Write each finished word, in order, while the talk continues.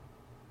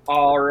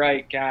All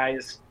right,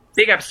 guys.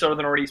 Big episode of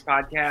the Northeast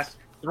Podcast.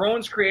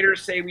 Thrones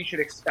creators say we should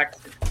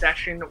expect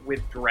Succession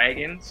with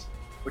dragons,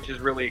 which is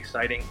really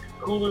exciting.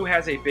 Hulu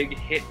has a big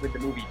hit with the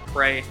movie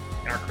Prey,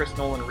 and our Chris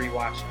Nolan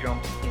rewatch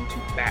jumps into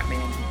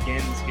Batman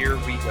Begins. Here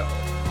we go.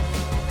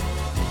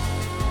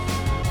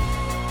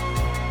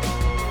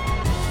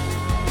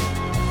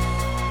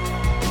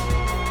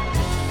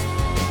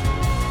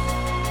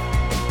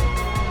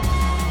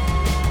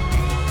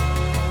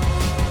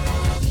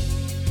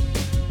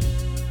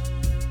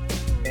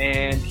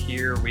 And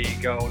here we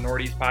go.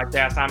 Northeast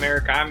Podcast. I'm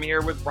Eric. I'm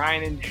here with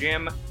Brian and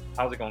Jim.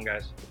 How's it going,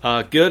 guys?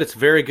 Good. It's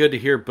very good to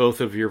hear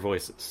both of your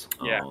voices.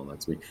 Yeah. Oh,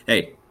 that's sweet.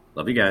 Hey,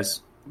 love you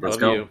guys. Let's Love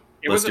go. you.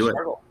 Let's do it.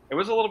 Struggle. It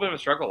was a little bit of a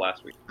struggle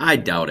last week. I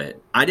doubt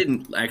it. I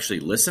didn't actually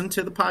listen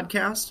to the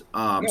podcast, so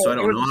I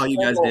don't know how you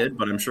guys did,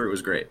 but I'm sure it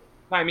was great.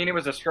 I mean, it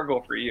was a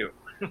struggle for you.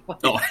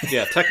 Oh,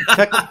 Yeah,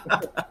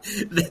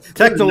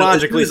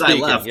 technologically as soon as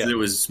speaking, I left, yeah. It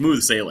was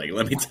smooth sailing.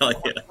 Let me tell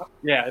you.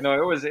 Yeah,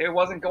 no, it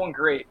wasn't going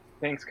great.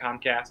 Thanks,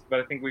 Comcast, but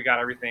I think we got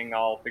everything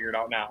all figured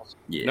out now.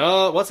 Yeah.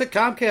 No, what's it?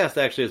 Comcast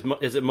actually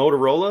is it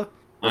Motorola?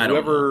 Or I don't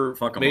whoever know.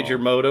 Fuck 'em made all. your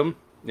modem?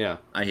 Yeah.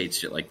 I hate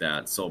shit like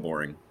that. It's so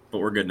boring. But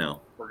we're good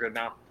now. We're good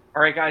now.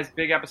 All right, guys,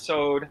 big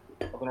episode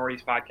of the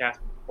Northeast Podcast.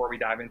 Before we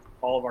dive into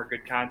all of our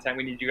good content,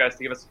 we need you guys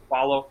to give us a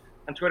follow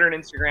on Twitter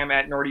and Instagram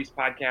at Northeast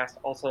Podcast.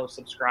 Also,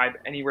 subscribe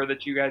anywhere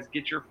that you guys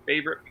get your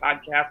favorite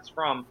podcasts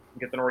from. And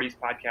get the Northeast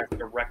Podcast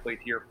directly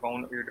to your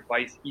phone or your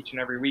device each and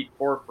every week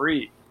for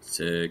free.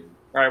 Sick.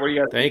 All right, what do you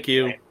guys Thank drinking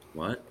you. tonight?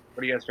 What?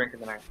 What are you guys drinking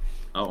tonight?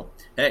 Oh,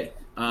 hey.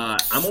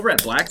 I'm over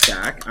at Black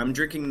Stack. I'm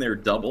drinking their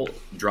double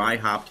dry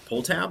hopped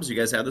pull tabs. You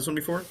guys had this one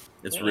before?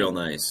 It's Yeah. real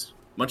nice.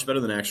 Much better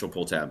than actual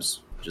pull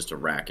tabs. Just a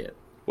racket.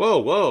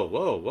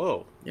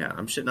 Whoa. Yeah,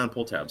 I'm shitting on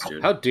pull tabs,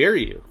 dude. How dare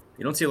you?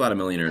 You don't see a lot of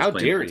millionaires How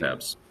playing dare pull you.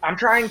 tabs. I'm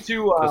trying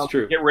to That's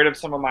true. get rid of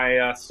some of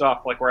my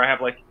stuff, like where I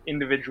have like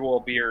individual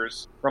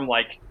beers from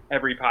like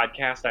every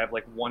podcast. I have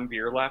like one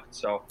beer left,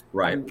 so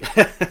Right.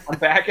 I'm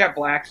back at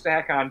Black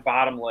Stack on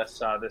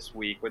Bottomless this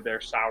week with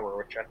their sour,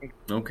 which I think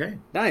Okay.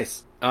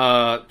 Nice.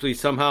 We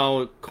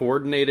somehow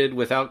coordinated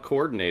without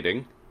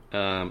coordinating.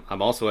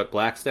 I'm also at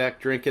Black Stack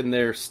drinking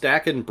their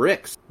Stack and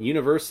Bricks,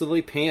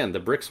 universally panned, the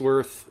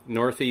Bricksworth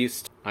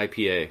Northeast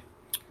IPA.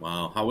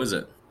 Wow. How is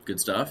it? Good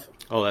stuff?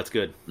 Oh, that's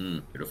good.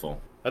 Beautiful.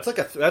 That's like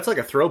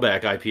a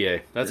throwback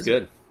IPA. That's Is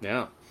good.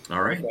 Yeah.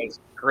 All right. is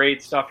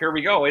great stuff. Here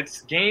we go.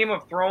 It's Game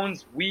of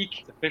Thrones week.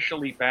 It's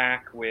officially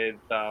back with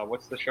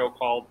what's the show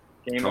called?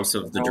 Game House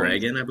of the Thrones.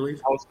 Dragon, I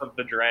believe. House of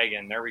the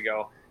Dragon. There we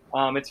go.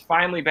 It's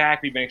finally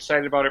back. We've been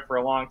excited about it for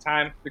a long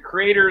time. The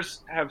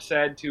creators have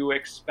said to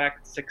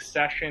expect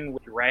Succession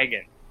with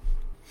Dragon.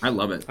 I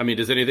love it. I mean,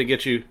 does anything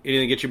get you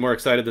more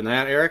excited than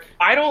that, Eric?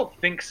 I don't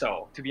think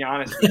so, to be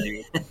honest with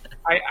you.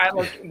 I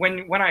like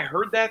when I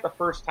heard that the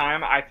first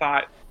time, I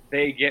thought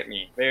they get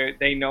me.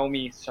 They know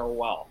me so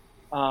well.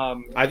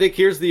 I think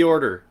here's the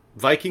order: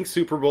 Viking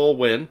Super Bowl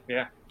win.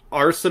 Yeah.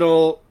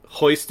 Arsenal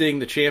hoisting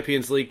the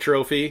Champions League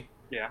trophy.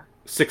 Yeah.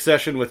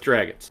 Succession with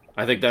Dragons.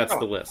 I think that's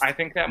the list. I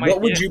think that might. What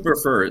be would it. you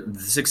prefer?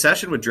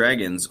 Succession with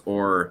dragons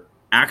or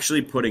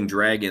actually putting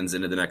dragons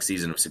into the next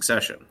season of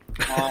Succession?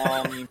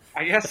 I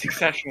guess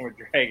Succession with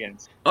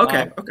Dragons.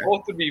 Okay. Okay.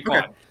 Both would be fun.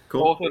 Okay,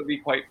 cool. Both would be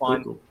quite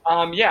fun.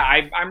 Cool. Yeah,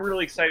 I'm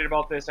really excited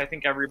about this. I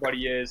think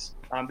everybody is.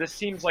 This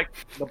seems like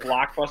the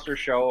blockbuster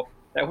show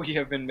that we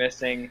have been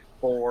missing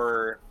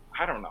for,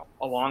 I don't know,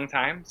 a long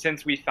time,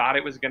 since we thought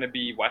it was going to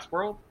be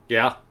Westworld.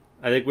 Yeah,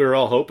 I think we were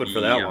all hoping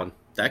for that Yeah. one.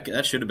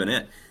 That should have been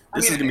it.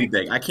 This I is mean, going to be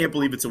big. I can't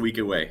believe it's a week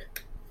away.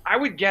 I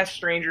would guess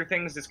Stranger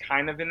Things is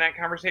kind of in that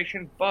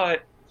conversation,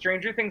 but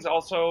Stranger Things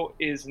also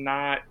is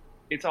not,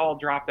 it's all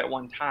dropped at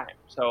one time.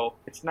 So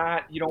it's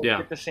not, you don't Yeah.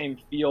 get the same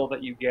feel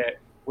that you get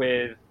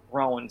with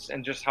Thrones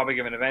and just how big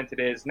of an event it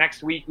is.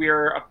 Next week, we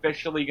are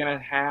officially going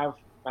to have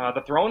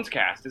the Thrones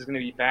cast is going to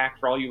be back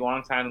for all you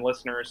longtime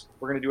listeners.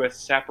 We're going to do a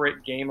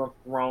separate Game of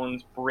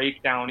Thrones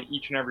breakdown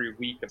each and every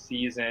week of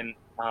season.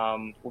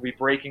 We'll be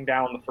breaking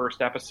down the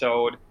first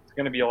episode. It's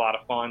going to be a lot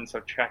of fun,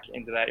 so check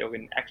into that. You'll get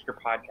an extra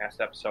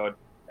podcast episode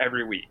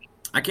every week.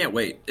 I can't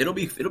wait. It'll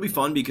be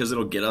fun because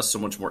it'll get us so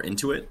much more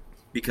into it.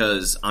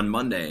 Because on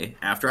Monday,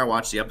 after I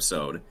watch the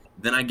episode,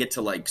 then I get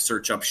to like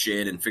search up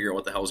shit and figure out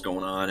what the hell's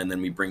going on, and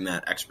then we bring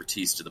that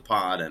expertise to the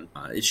pod, and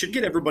it should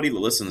get everybody that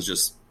listens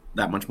just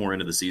that much more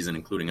into the season,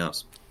 including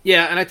us.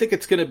 Yeah, and I think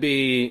it's going to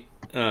be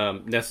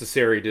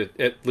necessary to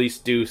at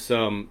least do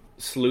some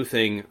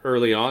sleuthing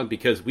early on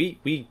because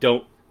we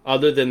don't,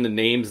 other than the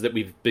names that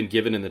we've been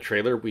given in the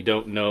trailer, we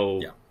don't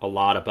know a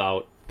lot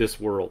about this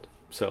world.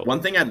 So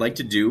one thing I'd like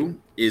to do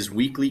is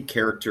weekly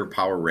character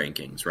power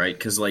rankings, right?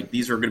 Because like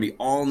these are going to be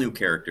all new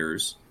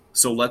characters,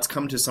 so let's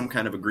come to some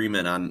kind of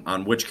agreement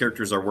on which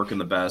characters are working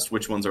the best,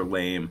 which ones are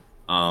lame.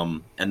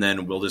 And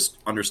then we'll just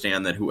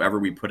understand that whoever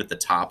we put at the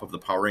top of the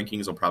power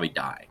rankings will probably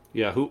die.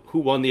 yeah, who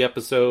won the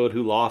episode,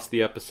 who lost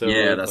the episode,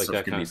 Yeah, that's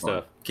like that kind of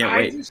stuff. Can't I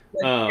wait. just,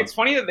 it's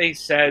funny that they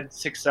said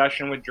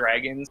Succession with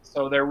Dragons,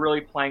 so they're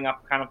really playing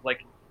up kind of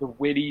like the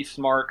witty,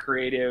 smart,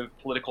 creative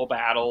political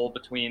battle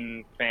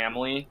between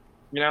family.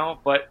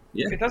 but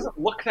Yeah. it doesn't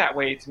look that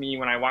way to me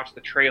when I watch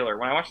the trailer.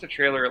 When I watch the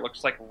trailer, it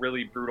looks like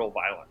really brutal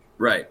violence.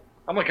 Right.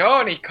 I'm like, oh,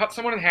 and he cut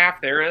someone in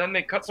half there, and then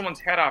they cut someone's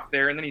head off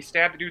there, and then he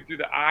stabbed a dude through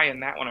the eye in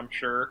that one, I'm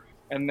sure.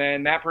 And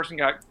then that person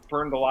got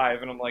burned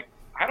alive, and I'm like,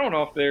 I don't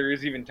know if there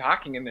is even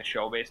talking in the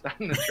show based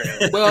on the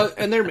trailer. Well,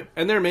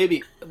 and there may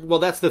be. Well,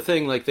 that's the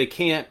thing. Like,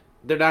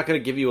 they're not going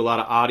to give you a lot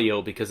of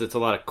audio because it's a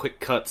lot of quick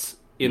cuts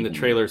in the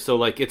trailer. So,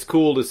 like, it's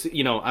cool to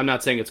see. I'm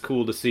not saying it's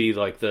cool to see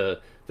like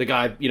the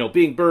guy,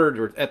 being burned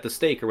or at the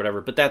stake or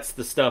whatever. But that's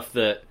the stuff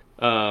that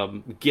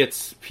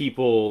gets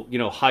people,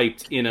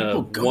 hyped in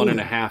a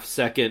 1.5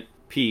 second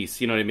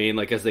piece. You know what I mean?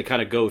 Like, as they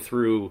kind of go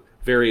through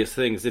various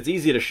things, it's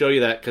easy to show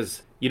you that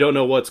because you don't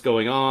know what's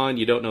going on,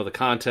 you don't know the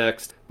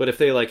context. But if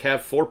they like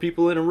have 4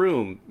 people in a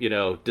room,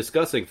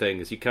 discussing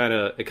things, it kind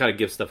of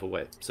gives stuff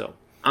away. So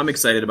I'm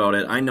excited about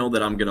it. I know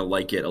that I'm gonna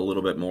like it a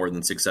little bit more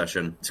than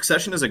Succession.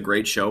 Succession is a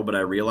great show, but I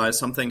realized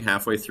something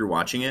halfway through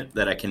watching it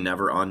that I can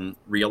never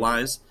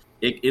unrealize.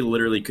 It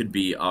literally could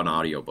be an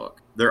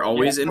audiobook. They're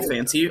always in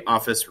fancy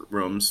office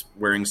rooms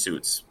wearing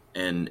suits,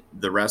 and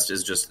the rest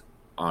is just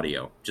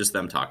audio, just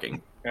them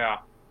talking. Yeah.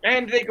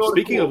 And they go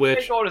Speaking of which,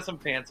 they go to some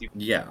fancy.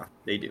 Yeah,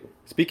 they do.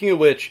 Speaking of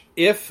which,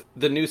 if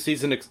the new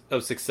season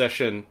of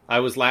Succession,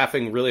 I was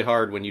laughing really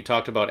hard when you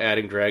talked about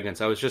adding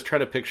dragons. I was just trying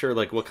to picture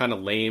like what kind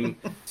of lame,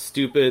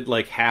 stupid,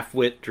 like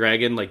half-wit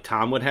dragon like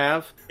Tom would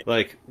have,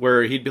 like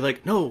where he'd be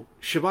like, "No,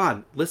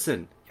 Siobhan,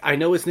 listen. I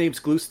know his name's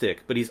Gluestick,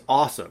 but he's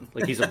awesome.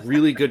 Like, he's a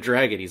really good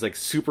dragon. He's like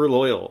super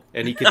loyal,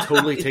 and he could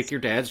totally take your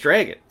dad's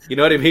dragon. You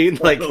know what I mean?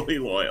 Like, Totally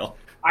loyal.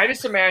 I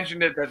just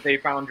imagined it that they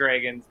found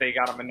dragons, they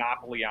got a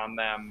monopoly on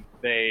them,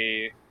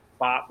 they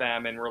bought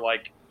them and were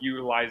like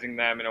utilizing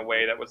them in a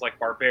way that was like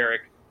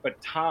barbaric.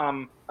 But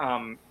Tom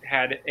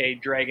had a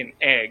dragon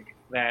egg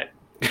that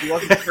he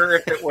wasn't sure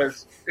if it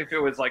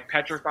was like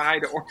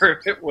petrified or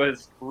if it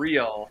was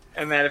real,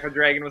 and that if a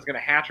dragon was going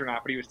to hatch or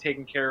not. But he was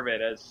taking care of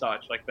it as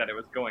such, like that it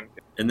was going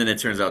to. And then it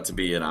turns out to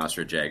be an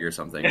ostrich egg or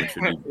something, which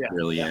would be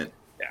brilliant.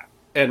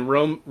 And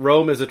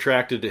Rome is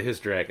attracted to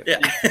his dragon. Yeah,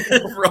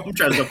 Rome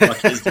tries to fuck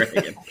his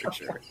dragon, for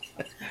sure.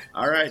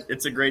 All right,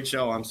 it's a great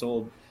show. I'm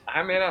sold.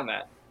 I'm in on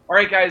that. All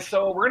right, guys,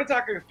 so we're going to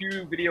talk a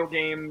few video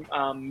game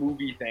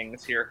movie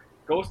things here.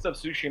 Ghost of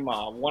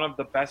Tsushima, one of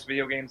the best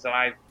video games that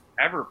I've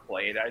ever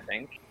played, I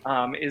think,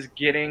 is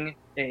getting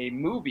a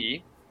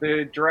movie.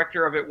 The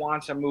director of it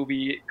wants a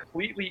movie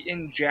completely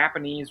in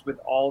Japanese with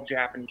all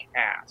Japanese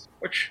cast,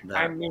 which,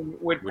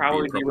 would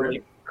probably be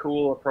really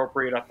cool,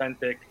 appropriate,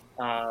 authentic.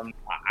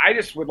 I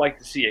just would like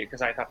to see it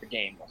because I thought the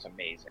game was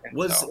amazing.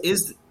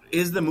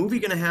 Is the movie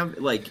going to have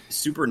like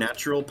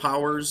supernatural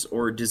powers,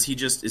 or is he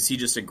just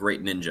a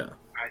great ninja?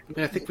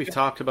 I think we've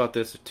talked about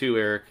this too,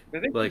 Eric. I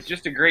think he's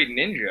just a great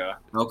ninja.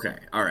 Okay,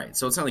 all right.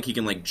 So it's not like he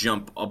can like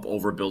jump up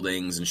over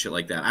buildings and shit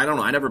like that. I don't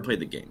know. I never played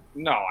the game.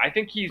 No, I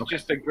think he's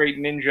just a great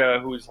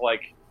ninja who's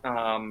like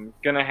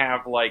gonna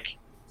have like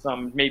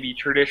some maybe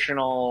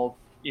traditional,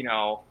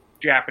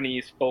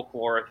 Japanese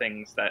folklore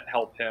things that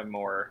help him,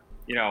 or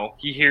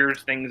he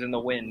hears things in the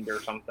wind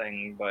or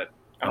something, but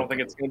I don't think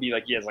it's going to be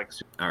like he has like...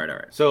 All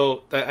right.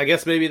 So I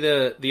guess maybe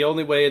the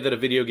only way that a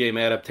video game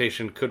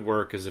adaptation could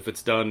work is if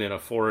it's done in a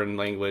foreign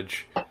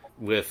language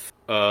with,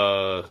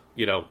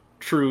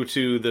 true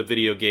to the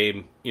video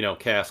game,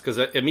 cast. Because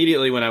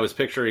immediately when I was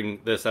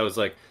picturing this, I was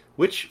like,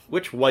 which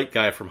white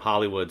guy from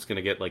Hollywood's going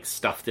to get like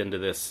stuffed into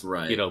this,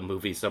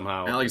 movie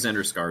somehow?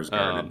 Alexander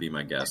Skarsgård would be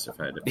my guess if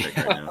I had to pick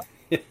right now.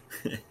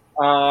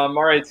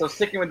 All right, so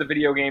sticking with the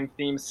video game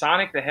theme,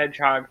 Sonic the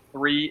Hedgehog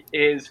 3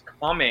 is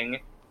coming,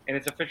 and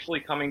it's officially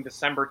coming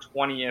December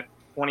 20th,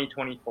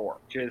 2024,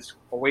 which is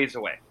a ways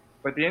away.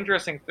 But the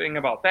interesting thing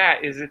about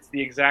that is it's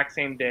the exact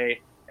same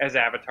day as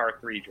Avatar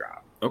 3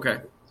 dropped.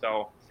 Okay.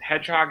 So,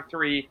 Hedgehog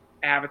 3,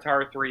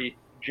 Avatar 3,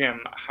 Jim,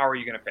 how are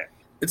you going to pick?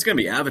 It's going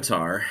to be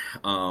Avatar,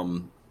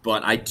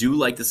 but I do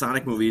like the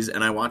Sonic movies,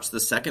 and I watched the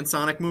second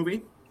Sonic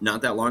movie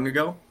not that long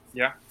ago.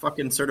 Yeah.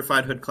 Fucking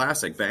certified hood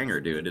classic, banger,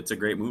 dude. It's a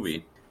great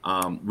movie.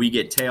 We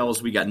get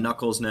Tails, we got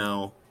Knuckles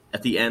now.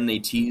 At the end, they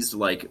teased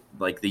like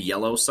the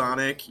yellow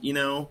Sonic,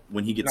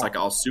 when he gets like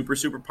all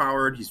super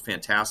powered. He's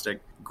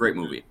fantastic. Great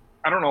movie.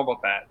 I don't know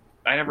about that.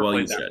 I never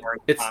played that part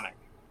of Sonic.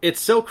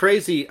 It's so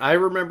crazy. I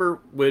remember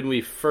when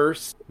we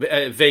first,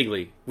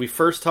 vaguely,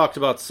 talked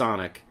about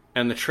Sonic,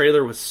 and the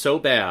trailer was so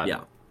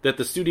bad that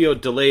the studio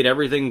delayed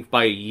everything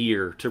by a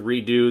year to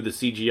redo the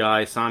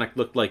CGI. Sonic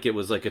looked like it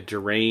was like a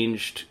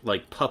deranged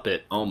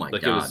puppet. Oh my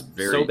god, it was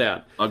very so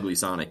bad. Ugly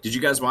Sonic. Did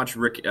you guys watch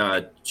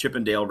Chip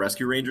and Dale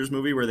Rescue Rangers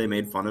movie where they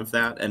made fun of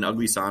that and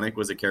Ugly Sonic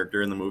was a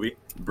character in the movie?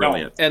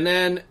 Brilliant. No. And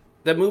then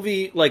the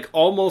movie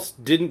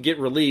almost didn't get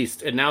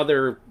released, and now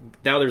there's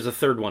a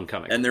third one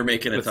coming, and they're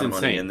making a ton of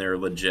money, and they're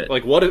legit.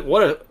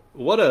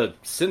 What a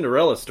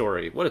Cinderella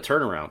story! What a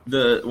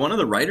turnaround! One of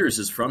the writers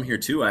is from here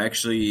too.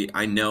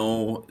 I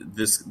know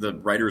the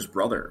writer's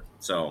brother,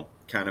 so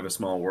kind of a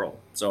small world.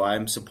 So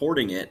I'm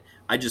supporting it.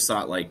 I just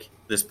thought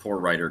this poor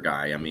writer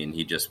guy. I mean,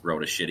 he just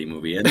wrote a shitty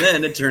movie, and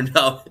then it turned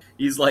out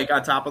he's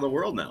on top of the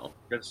world now.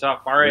 Good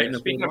stuff. All right,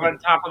 speaking of on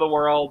top of the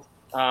world,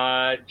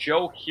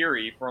 Joe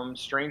Keery from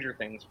Stranger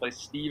Things plays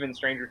Steve in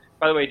Stranger.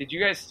 By the way, did you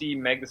guys see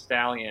Meg Thee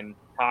Stallion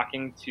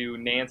talking to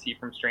Nancy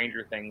from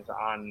Stranger Things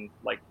on,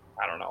 like,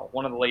 I don't know,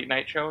 one of the late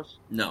night shows?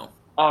 No.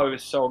 Oh, it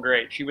was so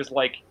great. She was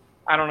like,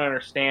 I don't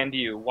understand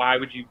you. Why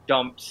would you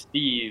dump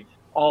Steve?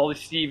 All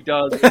Steve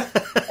does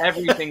is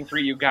everything for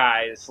you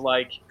guys.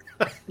 Like,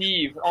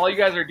 Steve, all you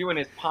guys are doing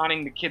is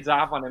pawning the kids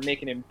off on him,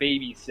 making him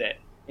babysit.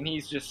 And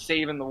he's just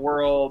saving the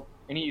world,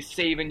 and he's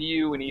saving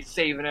you, and he's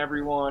saving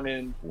everyone.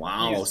 And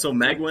wow, so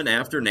Meg went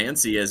after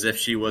Nancy as if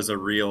she was a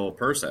real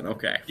person.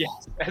 Okay.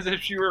 Yes, as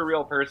if she were a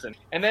real person.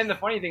 And then the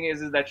funny thing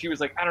is that she was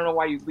like, I don't know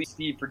why you leave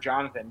Steve for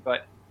Jonathan,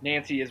 but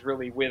Nancy is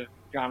really with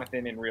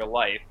Jonathan in real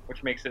life,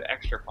 which makes it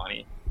extra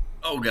funny.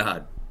 Oh,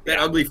 God. That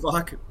ugly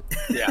fuck.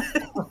 Yeah.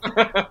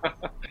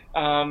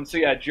 So,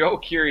 yeah, Joe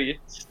Keery,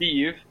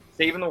 Steve,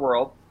 saving the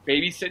world,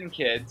 babysitting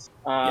kids,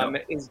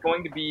 is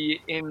going to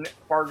be in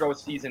Fargo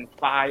season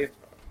 5,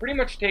 pretty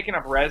much taking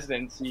up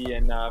residency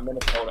in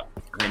Minnesota.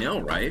 I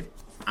know, right?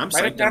 I'm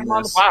Might have psyched to have on him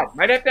on the this. pod.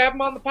 Might have to have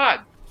him on the pod.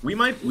 We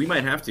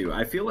might have to.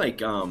 I feel like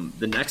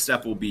the next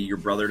step will be your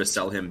brother to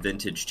sell him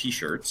vintage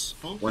T-shirts.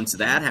 Once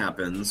that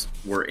happens,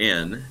 we're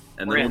in,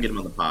 and then we'll get him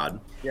on the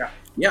pod. Yeah.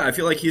 Yeah, I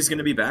feel like he's going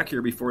to be back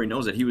here before he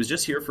knows it. He was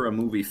just here for a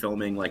movie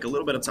filming, like a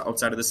little bit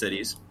outside of the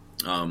cities.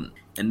 And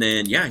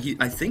then,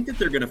 I think that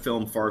they're going to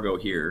film Fargo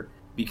here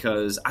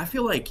because I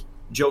feel like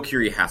Joe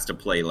Keery has to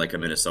play like a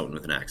Minnesotan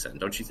with an accent,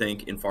 don't you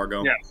think, in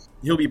Fargo? Yes.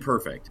 He'll be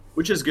perfect,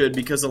 which is good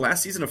because the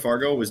last season of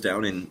Fargo was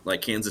down in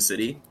like Kansas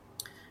City.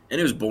 And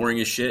it was boring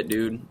as shit,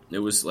 dude. It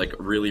was like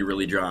really,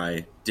 really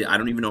dry. I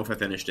don't even know if I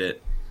finished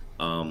it.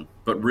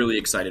 But really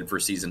excited for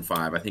season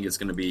 5. I think it's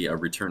going to be a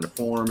return to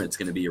form. It's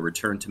going to be a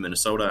return to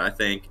Minnesota, I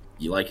think.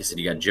 Like I said,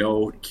 you got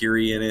Joe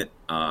Keery in it.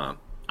 I'm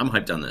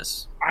hyped on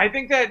this. I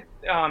think that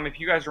if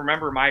you guys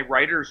remember my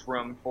writer's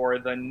room for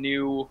the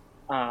new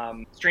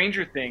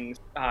Stranger Things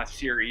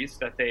series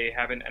that they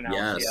haven't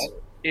announced yet,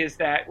 is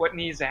that what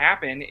needs to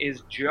happen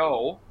is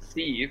Joe,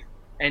 Steve,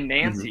 and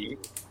Nancy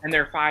and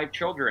their 5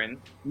 children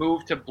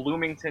move to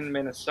Bloomington,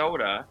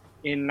 Minnesota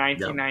in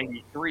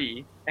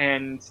 1993,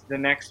 and the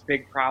next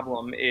big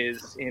problem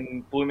is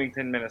in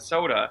Bloomington,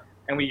 Minnesota,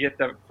 and we get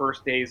the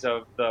first days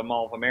of the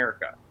Mall of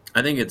America.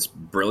 I think it's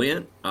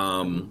brilliant.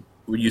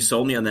 You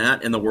sold me on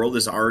that, and the world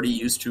is already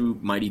used to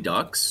Mighty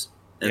Ducks,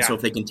 and so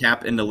if they can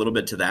tap into a little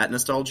bit to that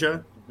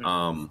nostalgia,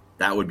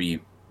 that would be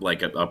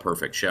like a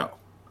perfect show.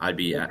 I'd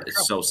be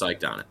so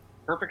psyched on it.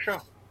 Perfect show.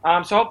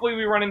 So hopefully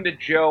we run into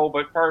Joe,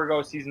 but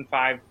Fargo season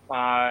 5,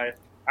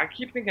 I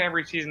keep thinking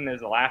every season is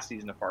the last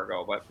season of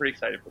Fargo, but pretty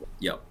excited for it.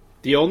 Yep.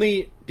 The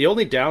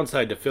only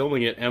downside to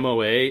filming at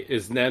MOA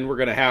is then we're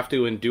going to have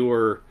to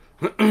endure,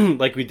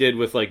 like we did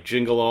with like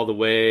Jingle All the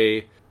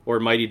Way or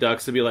Mighty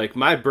Ducks, to be like,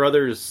 my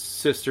brother's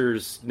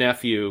sister's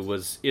nephew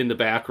was in the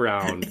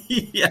background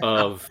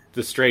of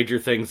the Stranger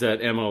Things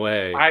at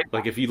MOA.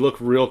 Like if you look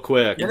real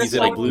quick, he's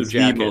in a blue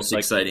jacket. The most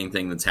exciting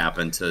thing that's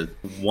happened to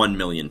 1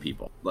 million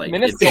people. Like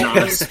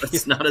Minnesotans,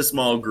 it's not a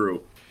small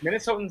group.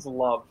 Minnesotans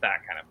love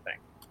that kind of thing.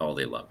 Oh,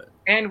 they love it.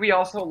 And we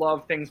also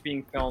love things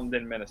being filmed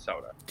in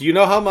Minnesota. Do you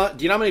know how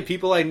many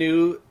people I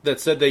knew that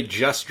said they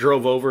just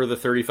drove over the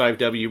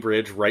 35W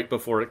bridge right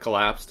before it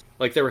collapsed?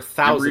 Like there were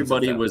thousands.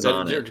 Everybody was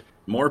on it.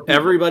 More people.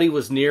 Everybody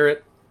was near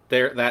it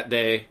there that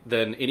day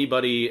than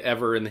anybody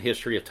ever in the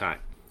history of time.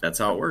 That's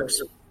how it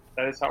works.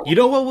 That is how it works. You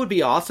know what would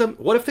be awesome?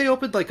 What if they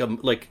opened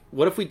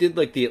what if we did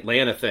like the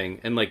Atlanta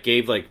thing and like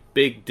gave like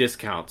big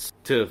discounts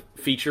to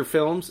feature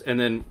films, and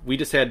then we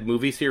just had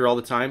movies here all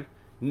the time?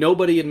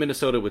 Nobody in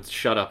Minnesota would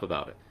shut up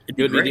about it. It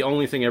would be the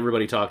only thing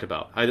everybody talked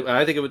about.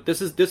 I think it would.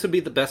 This would be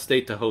the best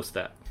state to host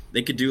that.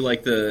 They could do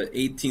like the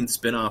 18th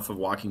spinoff of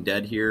Walking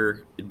Dead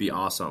here. It'd be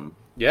awesome.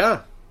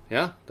 Yeah,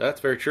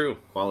 that's very true.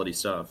 Quality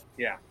stuff.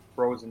 Yeah,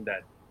 Frozen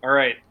Dead. All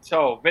right,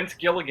 so Vince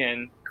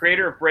Gilligan,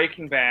 creator of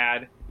Breaking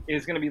Bad,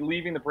 is going to be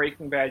leaving the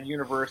Breaking Bad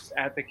universe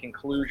at the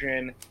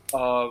conclusion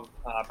of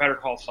Better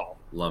Call Saul.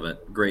 Love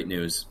it. Great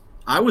news.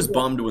 I was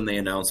bummed when they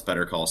announced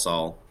Better Call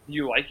Saul.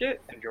 You like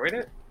it? Enjoyed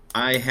it?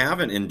 I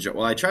haven't enjoyed.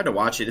 Well, I tried to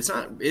watch it.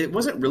 It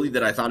wasn't really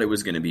that I thought it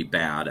was going to be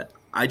bad.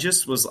 I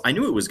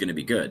knew it was going to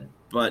be good.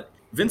 But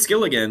Vince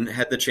Gilligan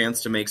had the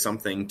chance to make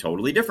something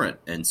totally different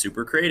and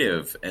super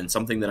creative, and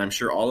something that I'm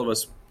sure all of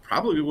us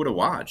probably would have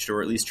watched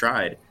or at least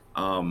tried.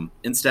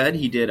 Instead,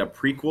 he did a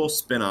prequel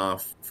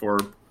spinoff for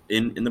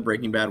in the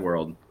Breaking Bad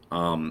world.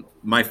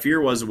 My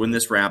fear was when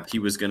this wrapped, he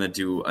was going to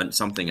do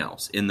something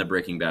else in the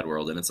Breaking Bad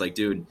world, and it's like,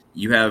 dude,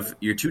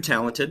 you're too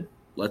talented.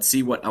 Let's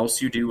see what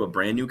else you do. A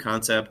brand new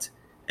concept.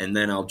 And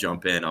then I'll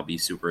jump in. I'll be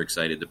super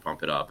excited to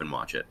pump it up and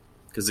watch it.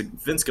 Because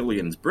Vince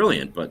Gilligan's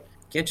brilliant, but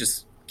can't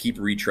just keep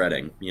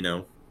retreading, you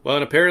know? Well,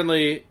 and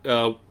apparently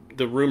the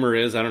rumor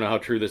is, I don't know how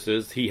true this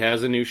is, he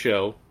has a new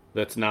show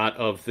that's not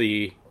of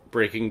the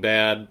Breaking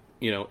Bad,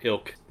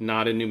 ilk,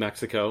 not in New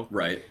Mexico.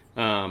 Right.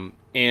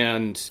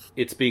 And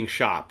it's being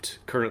shopped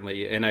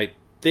currently. And I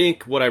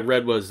think what I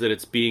read was that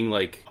it's being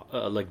like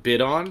bid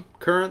on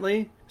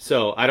currently.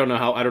 So I don't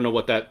know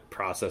what that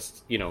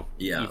process,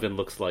 even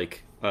looks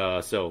like.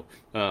 So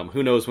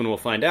who knows when we'll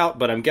find out,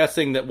 but I'm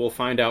guessing that we'll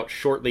find out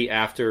shortly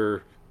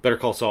after Better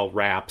Call Saul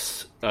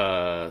wraps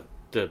the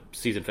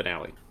season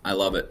finale. I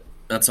love it.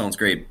 That sounds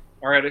great.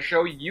 All right, a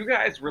show you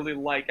guys really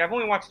like. I've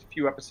only watched a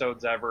few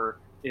episodes ever.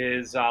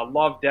 Is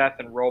Love, Death,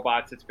 and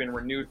Robots. It's been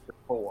renewed for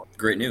 4.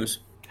 Great news.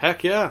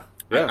 Heck yeah.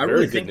 I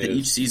really think that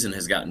each season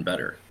has gotten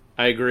better.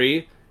 I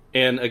agree.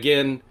 And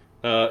again,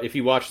 if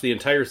you watch the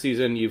entire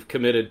season, you've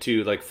committed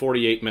to like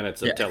 48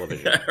 minutes of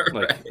television.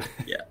 Right.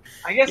 Yeah.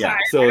 I guess I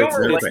so don't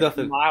really it's like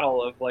nothing. the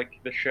model of like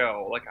the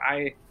show. Like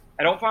I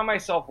don't find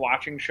myself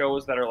watching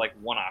shows that are like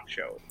one-off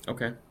shows.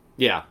 Okay.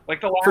 Yeah.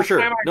 Like the last for sure.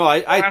 time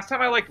last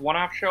time I liked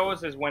one-off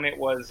shows is when it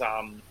was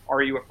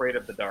Are You Afraid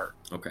of the Dark?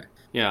 Okay.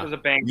 Yeah. It was a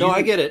bang. No,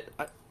 I get it.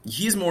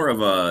 He's more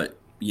of a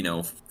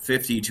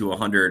 50 to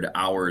 100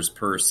 hours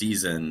per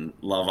season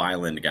Love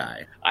Island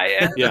guy.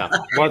 Yeah,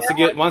 wants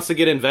to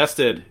get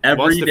invested Every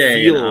wants to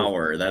day feel, an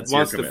hour. That's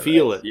wants your to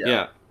feel it.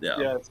 Yeah.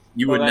 Yes.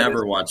 You Well, would that never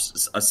is- watch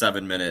a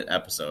 7-minute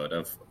episode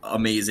of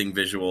amazing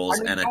visuals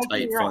and a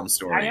tight, fun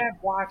story. I have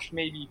watched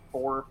maybe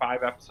 4 or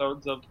 5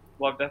 episodes of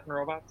Love, Death, and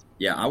Robots.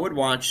 Yeah, I would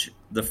watch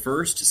the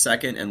first,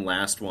 second, and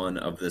last one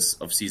of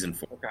season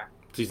 4. Okay.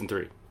 Season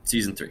 3.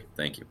 Season 3.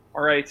 Thank you.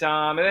 All right,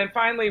 and then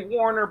finally,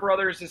 Warner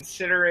Brothers is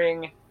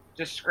considering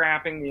just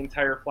scrapping the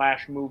entire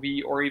Flash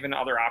movie, or even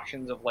other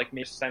options of like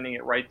maybe sending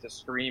it right to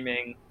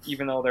streaming,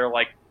 even though they're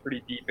like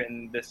pretty deep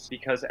in this,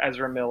 because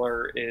Ezra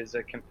Miller is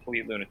a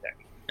complete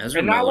lunatic. Ezra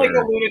And not Miller,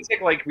 like a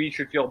lunatic like we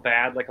should feel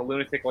bad, like a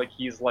lunatic like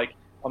he's like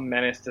a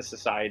menace to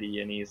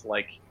society and he's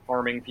like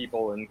harming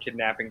people and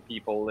kidnapping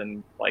people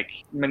and like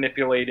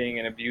manipulating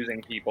and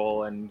abusing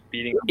people and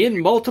beating them. In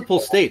multiple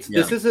states.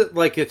 Yeah. This isn't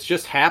like it's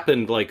just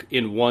happened like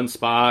in one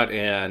spot,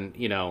 and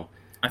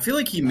I feel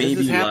like he maybe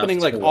this is happening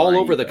left like all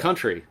Hawaii, over the though,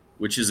 country.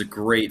 which is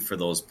great for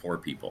those poor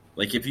people.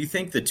 Like if you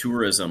think the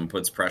tourism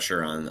puts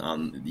pressure on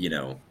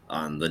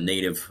the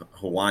native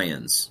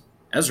Hawaiians,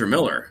 Ezra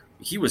Miller,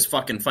 he was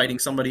fucking fighting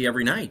somebody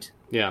every night.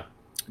 Yeah.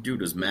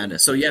 Dude was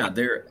madness. So yeah,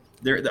 there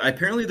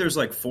apparently there's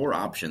like 4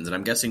 options, and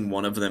I'm guessing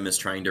one of them is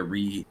trying to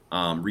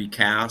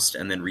recast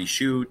and then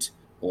reshoot,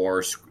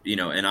 or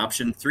and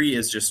option 3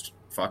 is just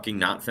fucking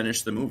not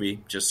finish the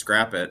movie, just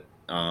scrap it.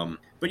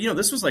 But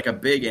this was like a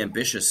big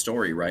ambitious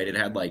story, right? It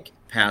had like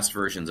past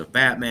versions of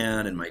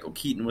Batman, and Michael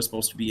Keaton was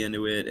supposed to be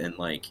into it, and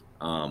like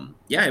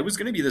it was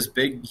going to be this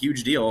big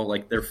huge deal,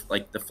 like they're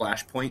like the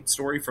Flashpoint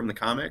story from the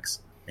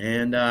comics,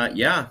 and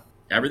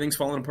everything's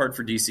falling apart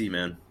for DC,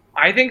 man.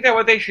 I think that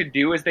what they should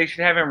do is they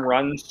should have him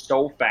run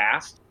so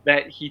fast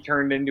that he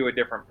turned into a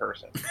different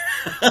person.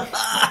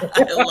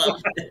 I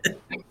love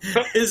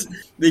it.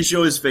 They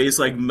show his face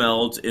like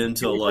melt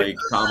into like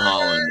Tom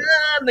Holland.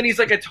 And then he's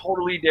like a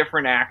totally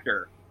different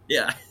actor.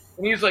 Yeah.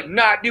 And he's like,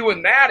 not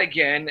doing that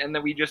again, and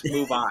then we just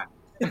move on.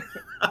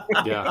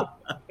 Yeah.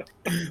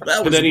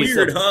 That was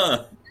weird,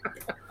 huh?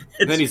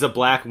 And then he's a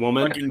black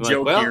woman. Fucking Like,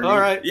 Joe well, Keery. all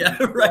right. Yeah,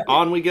 right.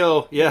 On we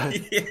go. Yeah.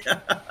 Yeah.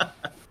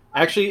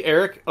 Actually,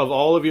 Eric, of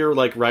all of your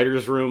like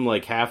writers' room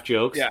like half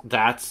jokes,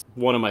 that's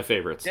one of my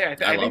favorites. Yeah,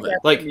 I I love think it.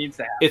 that's Like, what needs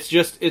to happen. It's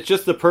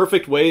just the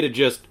perfect way to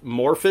just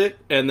morph it,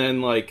 and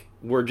then like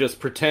we're just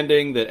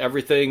pretending that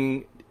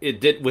everything it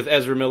did with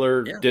Ezra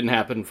Miller didn't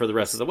happen for the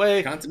rest of the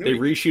way. Continuity. They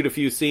reshoot a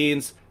few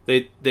scenes.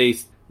 They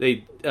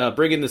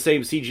bring in the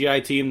same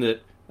CGI team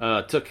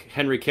that took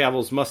Henry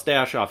Cavill's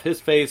mustache off his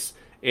face,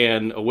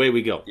 and away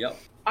we go. Yep.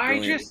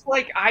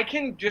 I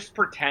can just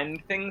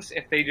pretend things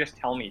if they just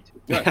tell me to.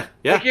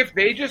 Yeah. Like if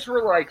they just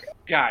were like,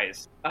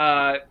 guys,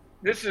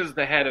 this is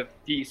the head of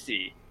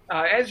DC.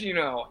 As you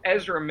know,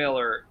 Ezra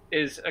Miller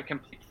is a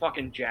complete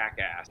fucking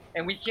jackass,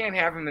 and we can't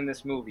have him in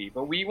this movie,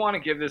 but we want to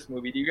give this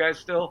movie to you guys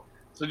still,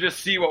 so just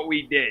see what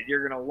we did.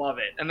 You're going to love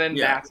it. And then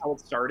that's how it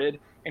started,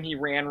 and he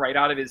ran right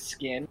out of his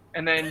skin,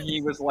 and then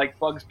he was like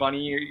Bugs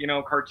Bunny,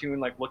 cartoon,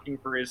 like looking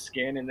for his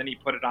skin, and then he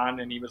put it on,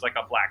 and he was like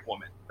a black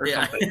woman or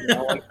something.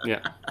 Yeah.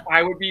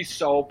 I would be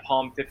so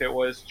pumped if it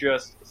was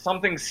just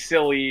something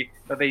silly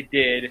that they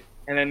did,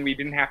 and then we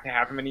didn't have to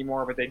have him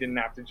anymore, but they didn't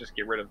have to just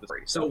get rid of the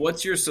story. So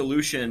what's your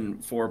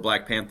solution for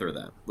Black Panther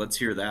then? Let's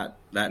hear that.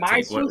 My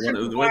take. solution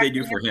for What do Black they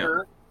do for him?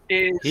 Panther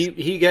is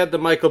He got the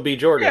Michael B.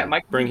 Jordan. Yeah,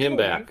 Michael Bring B. him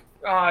Jordan. back.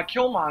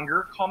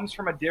 Killmonger comes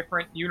from a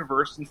different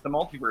universe since the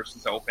multiverse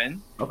is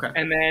open, Okay.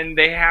 and then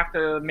they have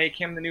to make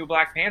him the new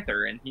Black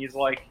Panther, and he's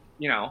like,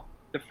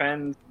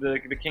 defends the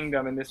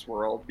kingdom in this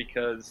world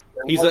because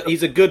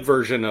He's a good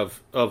version of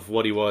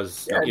what he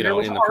was, there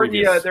was in the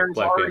already previous there's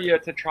Black already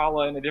Panther. a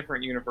T'Challa in a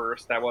different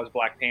universe that was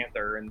Black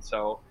Panther, and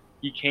so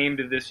he came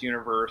to this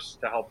universe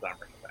to help them.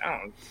 I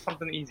don't know,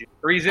 something easy.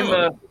 Or he's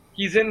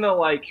in the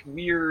like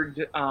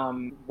weird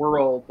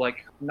world,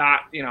 like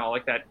not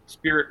like that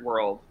spirit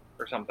world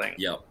or something.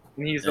 Yep.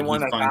 And he's And the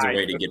one he that finds dies. a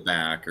way to get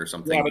back or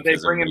something. Yeah, but they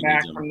because bring him everybody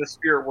back needs from the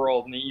spirit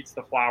world, and he eats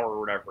the flower or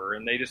whatever,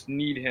 and they just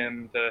need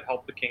him to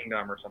help the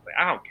kingdom or something.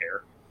 I don't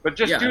care. But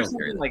just Yeah, I do don't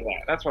something care. like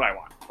that. That's what I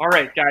want. All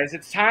right, guys,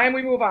 it's time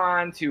we move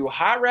on to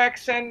Hot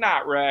Recs and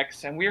Not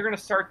Recs, and we're going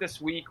to start this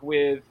week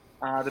with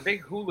the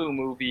big Hulu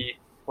movie,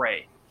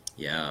 Prey.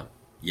 Yeah.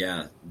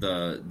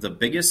 The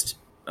biggest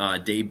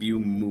debut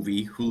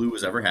movie Hulu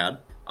has ever had.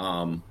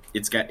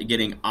 It's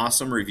getting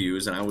awesome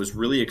reviews, and I was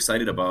really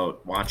excited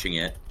about watching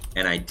it.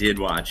 and I did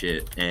watch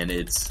it, and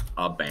it's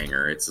a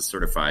banger. It's a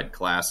certified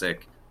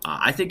classic.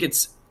 I think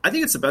it's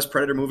the best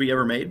Predator movie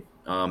ever made.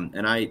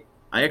 And I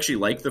actually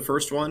like the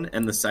first one,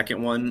 and the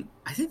second one.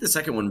 I think the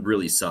second one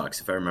really sucks,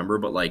 if I remember.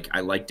 But like,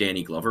 I liked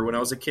Danny Glover when I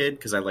was a kid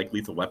because I liked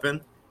Lethal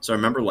Weapon, so I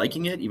remember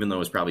liking it, even though it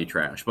was probably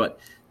trash. But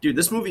dude,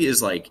 this movie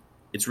is like,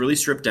 it's really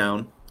stripped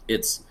down.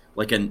 It's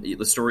like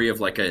the story of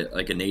like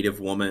a Native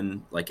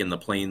woman, like in the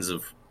plains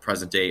of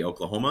present day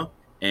Oklahoma,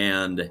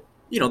 and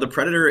you know, the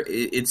Predator.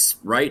 It's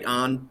right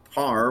on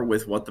par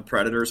with what the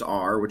Predators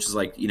are, which is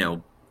like, you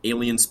know,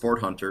 alien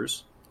sport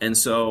hunters. And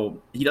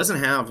so he doesn't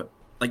have,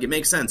 like, it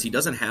makes sense. He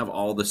doesn't have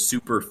all the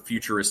super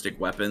futuristic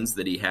weapons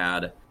that he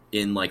had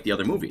in, like, the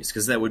other movies,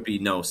 because that would be,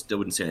 still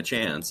wouldn't stand a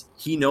chance.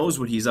 He knows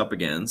what he's up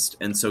against,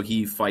 and so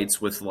he fights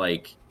with,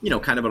 like, you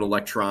know, kind of an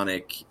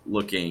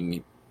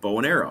electronic-looking bow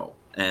and arrow,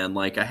 and,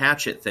 like, a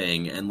hatchet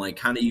thing, and, like,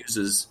 kind of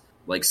uses,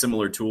 like,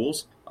 similar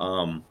tools.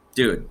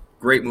 Dude,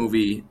 great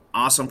movie.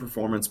 Awesome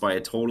performance by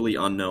a totally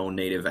unknown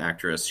native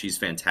actress. She's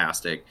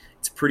fantastic.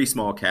 It's a pretty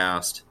small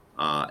cast.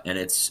 And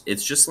it's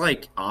just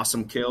like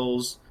awesome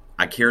kills.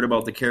 I cared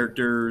about the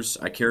characters.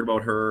 I cared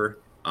about her.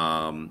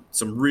 Some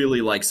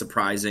really like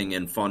surprising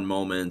and fun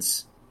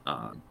moments.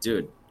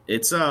 Dude,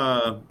 it's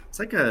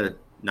like a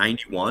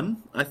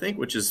 91, I think,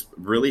 which is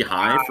really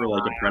high for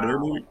like a Predator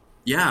movie.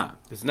 Yeah,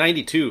 it's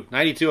 92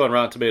 on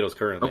Rotten Tomatoes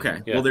currently.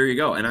 Okay, yeah. Well there you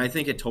go. And I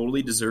think it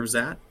totally deserves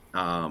that.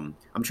 I'm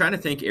trying to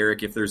think,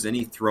 Eric, if there's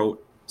any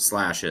throat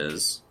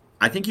slashes.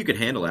 I think you could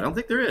handle it. I don't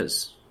think there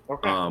is.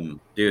 Okay.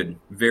 Dude,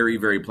 very,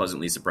 very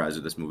pleasantly surprised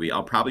with this movie.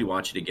 I'll probably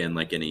watch it again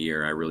like in a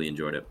year. I really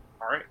enjoyed it.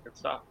 All right, good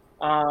stuff.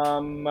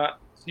 So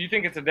you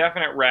think it's a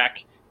definite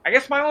wreck. I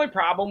guess my only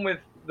problem with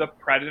the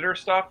Predator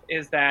stuff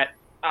is that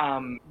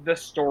the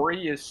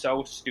story is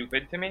so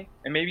stupid to me,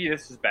 and maybe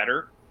this is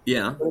better.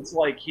 Yeah. But it's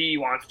like he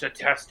wants to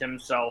test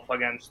himself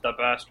against the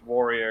best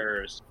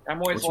warriors. I'm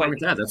always What's like, wrong with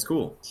that? That's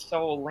cool. It's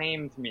so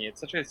lame to me. It's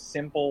such a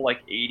simple,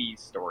 like, 80s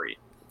story.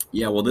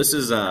 Yeah, well, this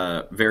is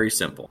very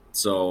simple.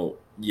 So,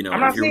 you know,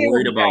 I'm not if you're saying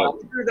worried about...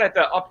 I'm sure that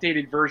the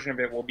updated version of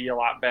it will be a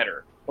lot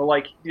better. But,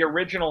 like, the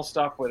original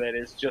stuff with it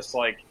is just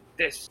like,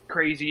 this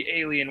crazy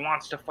alien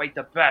wants to fight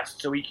the best,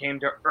 so he came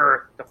to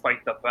Earth to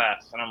fight the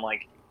best. And I'm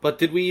like... But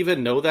did we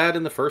even know that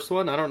in the first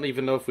one? I don't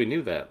even know if we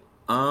knew that.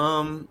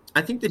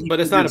 I think that he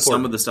did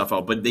some of the stuff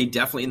out, but they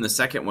definitely, in the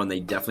second one, they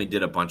definitely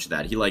did a bunch of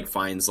that. He, like,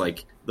 finds,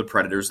 like, the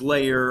Predator's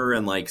lair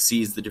and, like,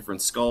 sees the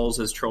different skulls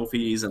as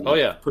trophies and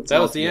puts that it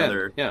all was the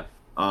together. End.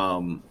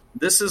 Yeah.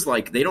 This is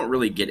like, they don't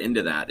really get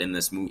into that in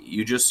this movie.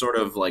 You just sort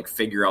of like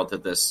figure out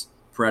that this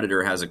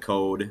Predator has a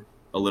code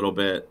a little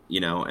bit,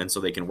 you know, and so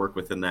they can work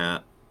within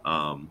that.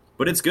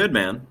 But it's good,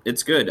 man.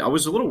 It's good. I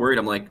was a little worried.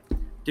 I'm like,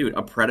 dude,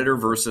 a Predator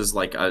versus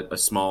like a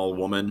small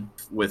woman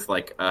with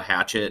like a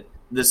hatchet.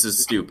 This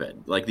is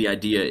stupid. Like, the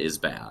idea is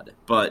bad,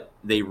 but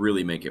they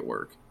really make it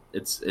work.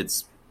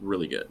 It's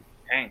really good.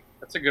 Dang,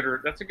 that's a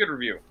good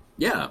review.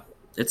 Yeah,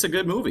 it's a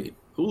good movie.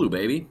 Hulu,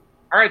 baby.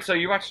 All right, so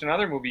you watched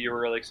another movie you were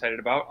really excited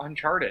about,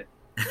 Uncharted.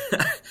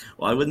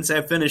 Well, I wouldn't say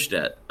I finished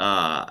it.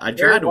 I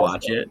tried to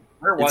watch it.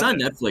 It's on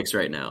Netflix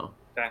right now.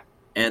 Okay.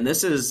 And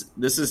this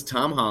is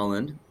Tom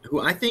Holland,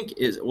 who I think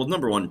is, well,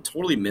 number one,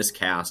 totally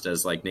miscast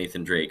as like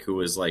Nathan Drake, who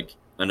is like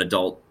an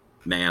adult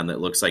man that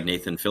looks like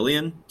Nathan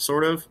Fillion,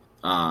 sort of.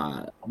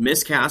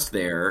 Miscast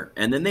there.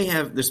 And then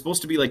they're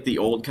supposed to be like the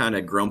old kind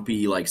of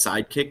grumpy like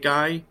sidekick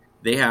guy.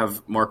 They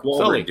have Mark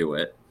Wahlberg do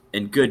it.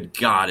 And good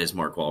God, is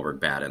Mark Wahlberg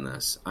bad in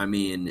this. I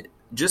mean,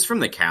 just from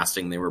the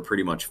casting, they were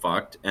pretty much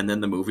fucked. And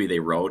then the movie they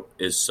wrote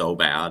is so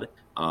bad.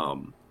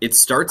 It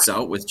starts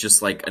out with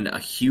just like a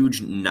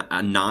huge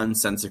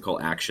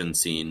nonsensical action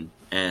scene,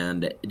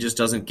 and it just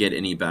doesn't get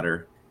any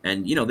better.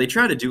 And, you know, they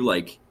try to do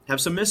like,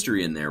 have some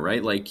mystery in there,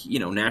 right? Like, you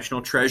know,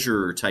 National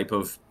Treasure type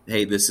of,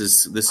 hey, this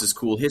is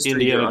cool history.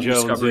 Indiana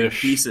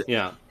Jones-ish.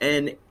 Yeah.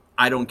 And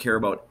I don't care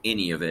about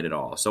any of it at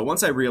all. So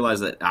once I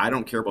realized that I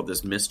don't care about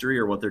this mystery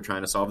or what they're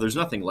trying to solve, there's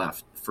nothing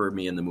left for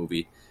me in the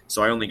movie.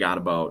 So I only got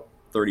about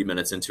 30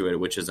 minutes into it,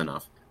 which is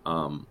enough.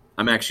 I'm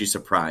actually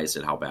surprised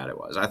at how bad it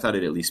was. I thought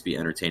it'd at least be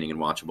entertaining and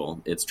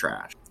watchable. It's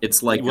trash.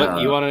 It's like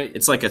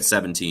it's like a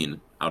 17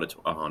 out of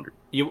 100.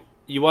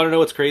 You want to know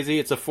what's crazy?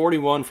 It's a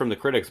 41 from the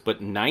critics,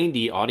 but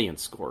 90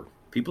 audience score.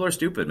 People are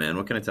stupid, man.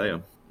 What can I tell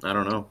you? I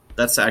don't know.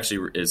 That's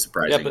actually is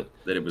surprising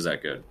that it was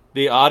that good.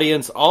 The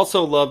audience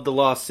also loved The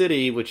Lost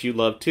City, which you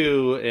love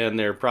too, and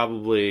they're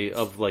probably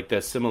of like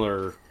that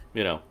similar,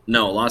 you know.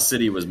 No, Lost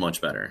City was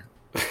much better.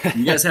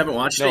 You guys haven't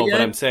watched it yet? No,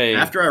 but I'm saying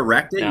after I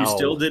wrecked it, you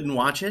still didn't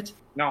watch it?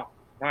 No,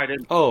 I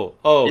didn't. Oh!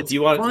 Do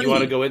you want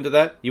to go into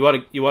that? You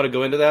want to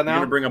go into that now? You're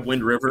going to bring up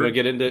Wind River?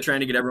 Get into trying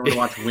to get everyone to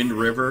watch Wind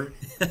River?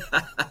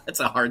 That's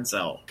a hard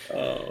sell.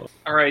 All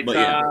right, but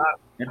yeah,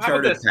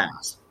 Uncharted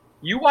pass.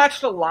 You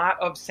watched a lot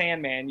of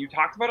Sandman. You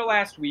talked about it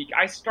last week.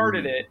 I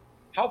started it.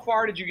 How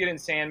far did you get in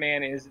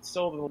Sandman? Is it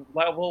still the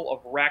level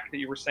of wreck that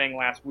you were saying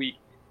last week?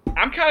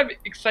 I'm kind of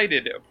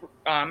excited.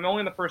 I'm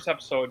only in the first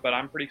episode, but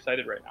I'm pretty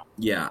excited right now.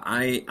 Yeah,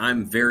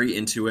 I'm very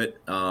into it.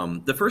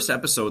 The first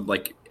episode,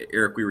 like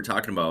Eric, we were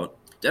talking about,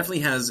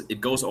 definitely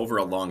it goes over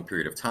a long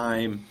period of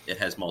time. It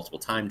has multiple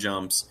time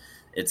jumps.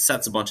 It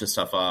sets a bunch of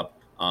stuff up.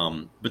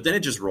 But then it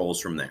just rolls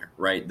from there,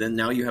 right? Then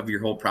now you have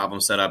your whole problem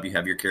set up. You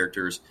have your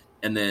characters.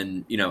 And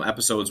then,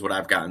 episodes, what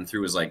I've gotten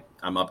through is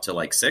I'm up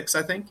to 6,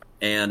 I think.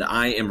 And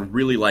I am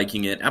really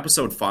liking it.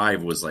 Episode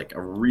 5 was a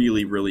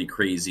really, really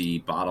crazy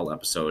bottle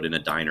episode in a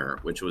diner,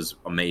 which was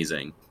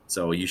amazing.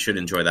 So you should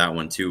enjoy that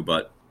one too.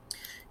 But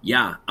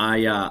yeah,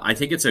 I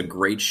think it's a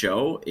great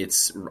show.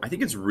 I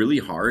think it's really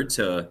hard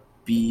to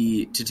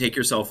take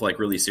yourself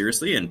really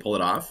seriously and pull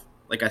it off.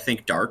 I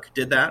think Dark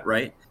did that,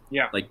 right?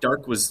 Yeah.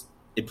 Dark was...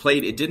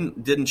 It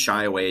didn't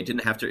shy away. It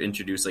didn't have to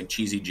introduce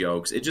cheesy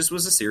jokes. It just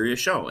was a serious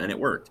show, and it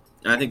worked.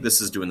 And I think this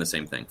is doing the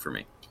same thing for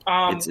me.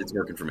 It's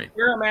working for me.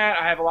 Where I'm at,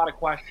 I have a lot of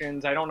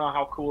questions. I don't know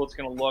how cool it's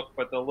going to look,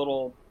 but the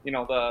little, the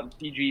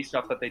CG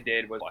stuff that they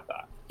did was like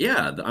that.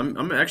 Yeah,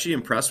 I'm actually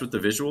impressed with the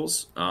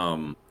visuals.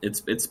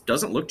 It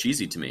doesn't look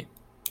cheesy to me.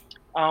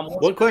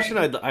 One question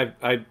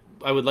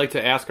I would like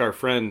to ask our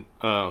friend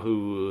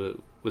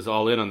who was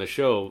all in on the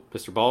show,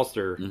 Mr.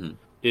 Balster, Mm-hmm.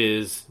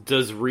 is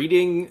does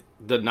reading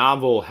the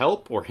novel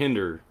help or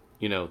hinder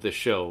this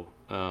show?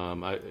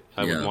 I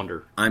would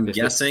wonder. I'm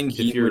guessing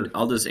he would.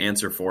 I'll just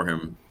answer for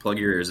him. Plug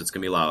your ears. It's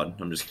gonna be loud.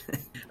 I'm just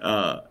kidding.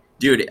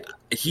 Dude,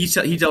 he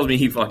tells me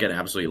he fucking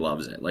absolutely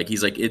loves it.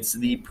 He's it's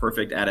the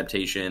perfect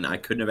adaptation. I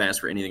couldn't have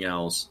asked for anything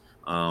else.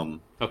 Okay.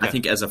 I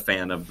think as a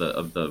fan of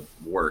the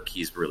work,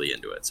 he's really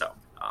into it. So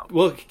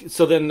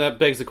so then that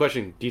begs the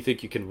question: do you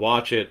think you can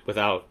watch it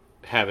without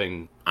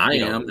having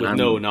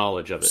no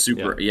knowledge of it?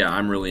 Super. Yeah,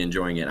 I'm really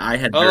enjoying it. I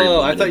had.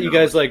 I thought you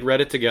guys read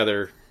it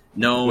together.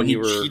 No, he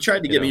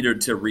tried to get me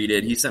to read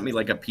it. He sent me a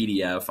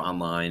PDF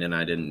online, and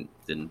I didn't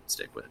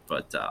stick with it.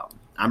 But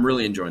I'm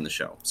really enjoying the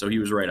show. So he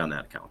was right on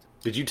that account.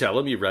 Did you tell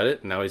him you read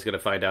it, and now he's going to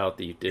find out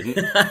that you didn't?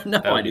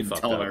 No, I didn't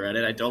tell him I read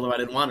it. I told him I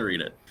didn't want to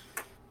read it.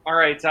 All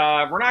right,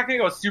 we're not going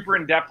to go super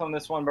in depth on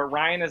this one, but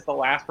Ryan is the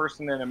last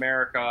person in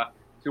America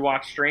to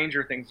watch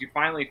Stranger Things. You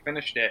finally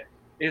finished it.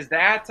 Is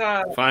that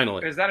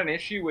finally? Is that an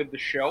issue with the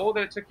show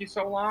that it took you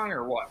so long,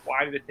 or what?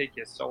 Why did it take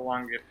you so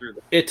long to get through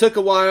this? It took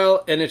a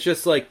while, and it's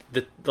just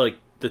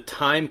the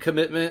time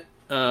commitment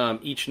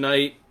each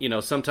night.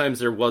 Sometimes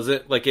there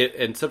wasn't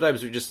and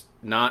sometimes we're just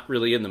not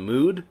really in the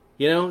mood,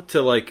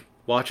 to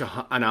watch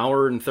an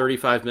hour and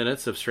 35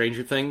 minutes of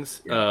Stranger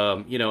Things,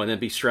 and then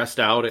be stressed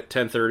out at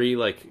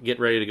 10:30, get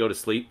ready to go to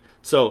sleep.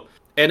 So,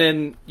 and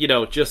then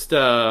just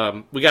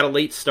we got a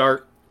late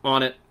start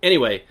on it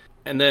anyway.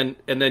 And then,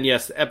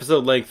 yes,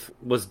 episode length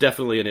was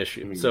definitely an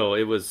issue. Mm-hmm. So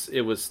it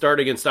was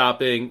starting and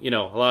stopping.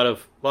 A lot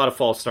of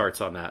false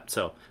starts on that.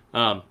 So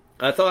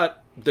I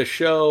thought the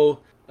show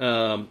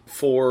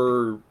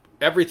for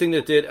everything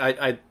that did,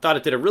 I thought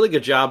it did a really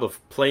good job of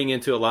playing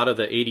into a lot of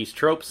the 80s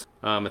tropes.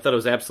 I thought it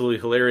was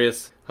absolutely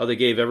hilarious how they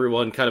gave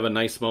everyone kind of a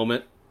nice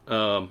moment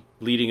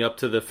leading up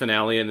to the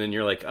finale, and then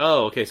you're like,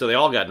 oh, okay, so they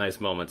all got nice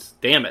moments.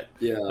 Damn it!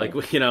 Yeah,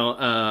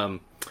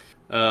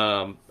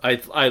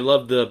 I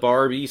love the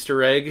Barb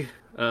Easter egg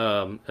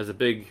as a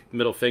big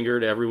middle finger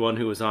to everyone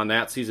who was on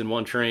that season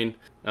 1 train.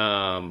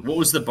 What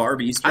was the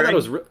Barb Easter egg? I thought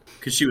it was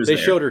because she was. They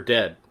there. showed her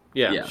dead.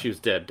 Yeah, she was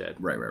dead.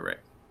 Right.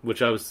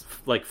 Which I was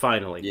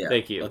finally. Yeah,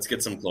 thank you. Let's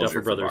get some closure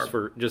Duffer Brothers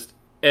for for just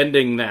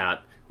ending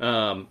that.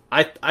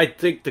 I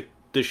think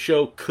the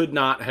show could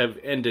not have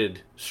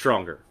ended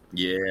stronger.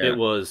 Yeah, it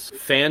was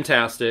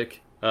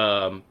fantastic.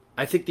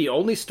 I think the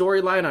only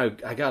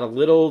storyline I got a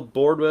little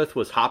bored with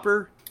was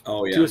Hopper.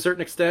 Oh yeah, to a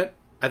certain extent.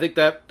 I think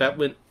that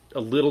went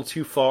a little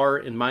too far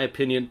in my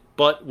opinion,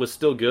 but was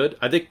still good.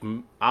 I think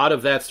out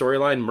of that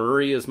storyline,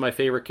 Murray is my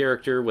favorite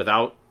character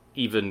without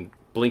even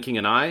blinking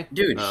an eye.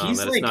 Dude,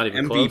 he's not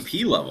even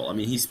MVP close. level. I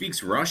mean, he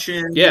speaks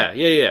Russian. Yeah.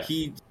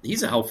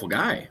 He's a helpful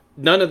guy.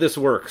 None of this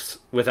works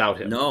without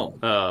him. No.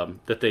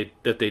 That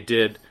they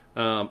did.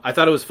 I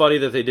thought it was funny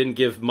that they didn't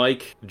give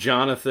Mike,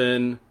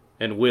 Jonathan,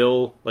 and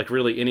Will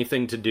really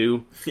anything to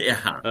do.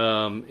 Yeah.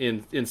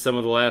 In some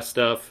of the last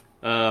stuff.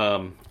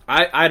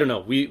 I don't know.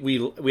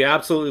 We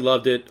absolutely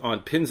loved it on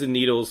pins and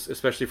needles,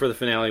 especially for the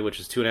finale, which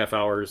is 2.5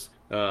 hours.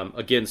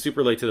 Again,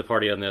 super late to the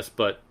party on this,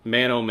 but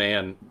man, oh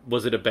man,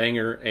 was it a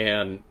banger.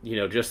 And,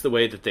 just the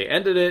way that they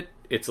ended it,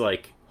 it's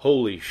like,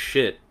 holy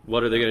shit,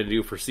 what are they going to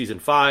do for season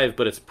 5?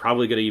 But it's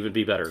probably going to even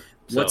be better.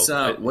 What's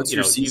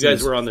your seasons? You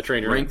guys were on the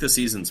train. Rank the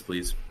seasons,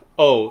 please.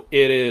 Oh,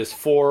 it is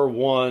 4,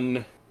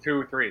 1,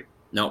 2, 3.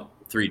 No,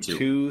 3, 2.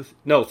 2.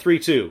 No, 3,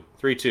 2.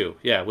 3, 2.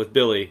 Yeah, with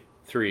Billy.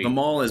 3. The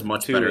Mall is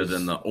much better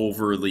than the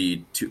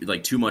overly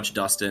too much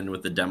Dustin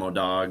with the demo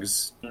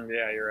dogs.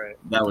 Yeah, you're right.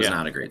 That was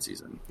not a great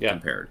season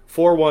compared.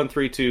 4, 1,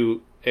 3,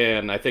 2,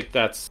 and I think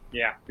that's.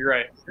 Yeah, you're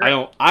right.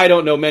 I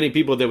don't know many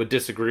people that would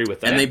disagree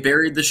with that. And they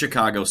buried the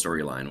Chicago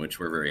storyline, which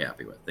we're very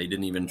happy with. They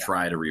didn't even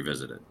try to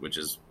revisit it, which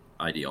is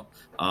ideal.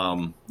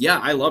 Yeah,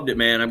 I loved it,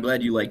 man. I'm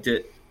glad you liked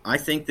it. I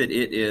think that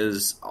it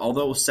is,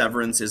 although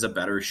Severance is a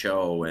better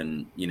show,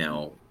 and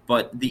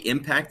but the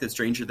impact that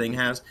Stranger Things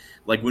has,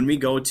 when we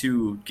go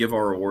to give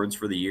our awards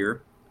for the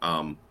year,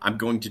 I'm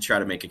going to try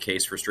to make a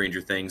case for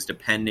Stranger Things,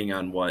 depending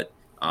on what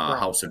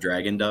House of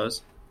Dragon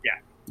does. Yeah,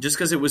 just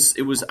because it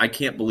was, I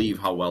can't believe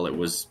how well it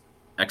was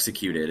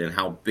executed and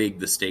how big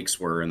the stakes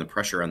were and the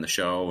pressure on the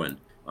show, and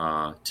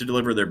to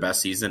deliver their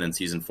best season in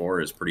season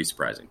 4 is pretty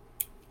surprising.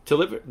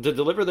 To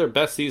deliver their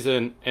best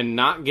season and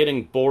not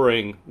getting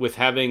boring with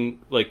having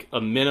like a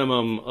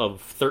minimum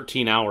of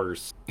 13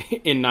 hours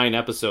in 9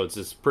 episodes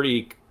is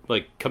pretty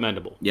like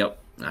commendable. Yep,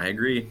 I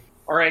agree.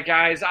 All right,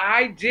 guys,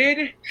 I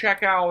did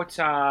check out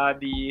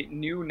the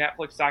new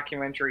Netflix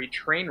documentary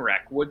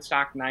Trainwreck,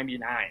 Woodstock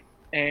 99,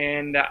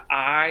 and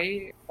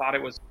I thought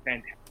it was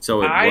fantastic.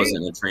 So it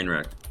wasn't a train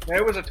wreck.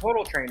 It was a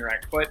total train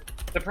wreck, but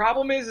the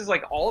problem is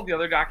like all of the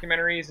other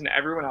documentaries and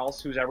everyone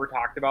else who's ever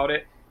talked about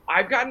it,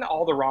 I've gotten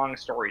all the wrong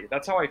story.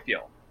 That's how I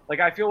feel. Like,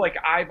 I feel like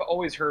I've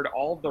always heard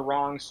all the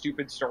wrong,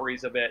 stupid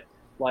stories of it.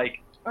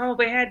 Like, oh,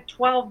 they had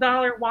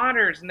 $12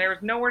 waters and there was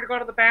nowhere to go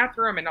to the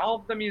bathroom and all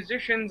of the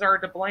musicians are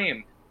to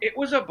blame. It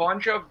was a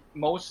bunch of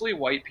mostly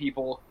white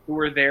people who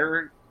were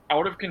there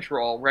out of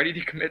control, ready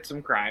to commit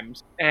some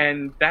crimes.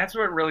 And that's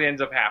what really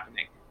ends up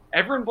happening.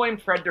 Everyone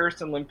blamed Fred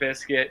Durst and Limp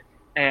Bizkit,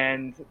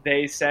 and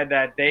they said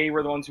that they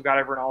were the ones who got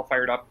everyone all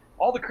fired up.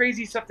 All the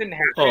crazy stuff didn't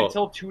happen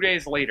until 2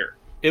 days later.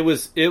 It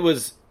was.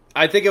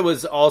 I think it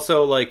was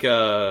also like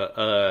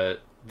the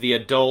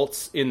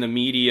adults in the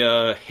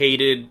media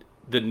hated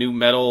the new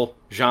metal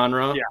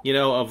genre,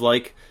 of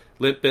like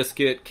Limp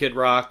Bizkit, Kid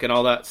Rock, and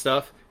all that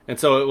stuff. And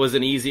so it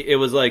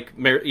was like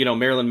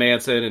Marilyn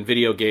Manson and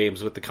video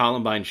games with the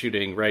Columbine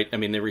shooting, right? I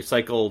mean, they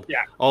recycled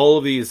all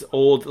of these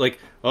old, like,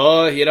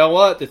 oh, you know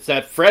what? It's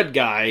that Fred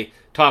guy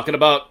talking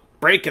about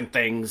breaking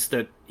things,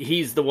 that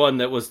he's the one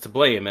that was to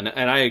blame. And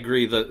I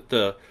agree that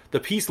the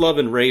Peace, Love,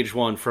 and Rage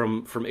one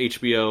from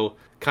HBO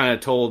kind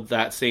of told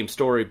that same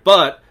story,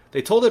 but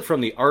they told it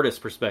from the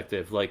artist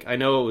perspective. Like, I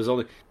know it was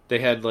only, they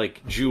had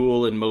like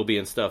Jewel and Moby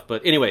and stuff,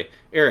 but anyway,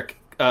 Eric,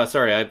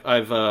 sorry,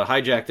 I've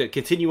hijacked it.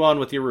 Continue on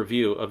with your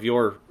review of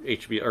your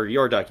HBO or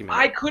your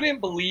documentary. I couldn't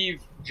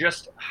believe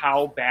just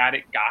how bad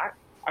it got.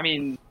 I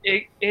mean,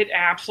 it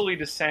absolutely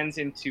descends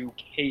into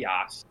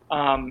chaos.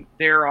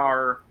 There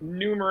are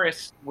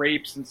numerous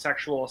rapes and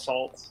sexual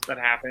assaults that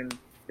happen.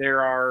 There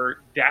are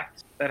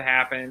deaths that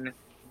happen.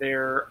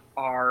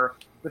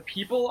 The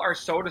people are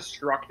so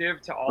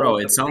destructive to all. Bro,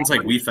 it sounds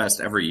like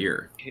WeFest every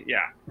year.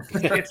 Yeah,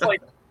 it's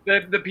like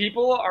the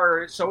people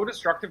are so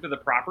destructive to the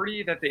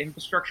property that the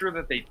infrastructure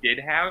that they did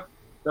have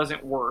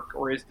doesn't work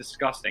or is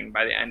disgusting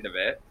by the end of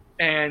it.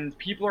 And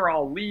people are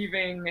all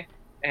leaving,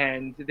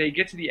 and they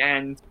get to the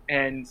end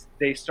and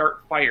they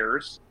start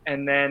fires,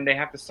 and then they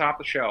have to stop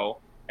the show.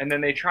 And then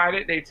they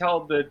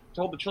told the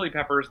Chili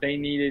Peppers they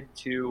needed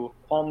to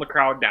calm the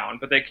crowd down,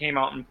 but they came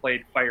out and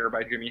played Fire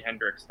by Jimi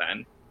Hendrix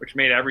then, which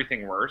made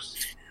everything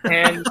worse.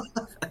 And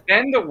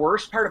then the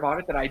worst part about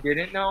it that I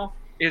didn't know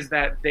is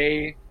that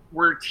they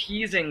were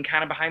teasing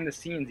kind of behind the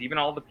scenes, even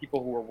all the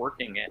people who were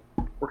working it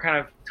were kind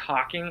of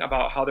talking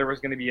about how there was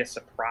going to be a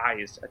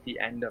surprise at the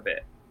end of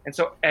it. And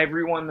so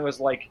everyone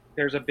was like,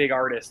 there's a big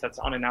artist that's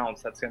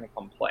unannounced that's going to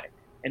come play.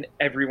 And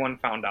everyone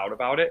found out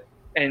about it.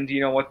 And do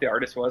you know what the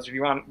artist was? Do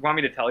you want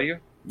me to tell you?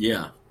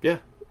 Yeah. Yeah,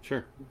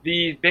 sure.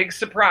 The big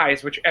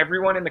surprise, which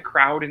everyone in the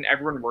crowd and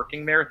everyone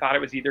working there thought it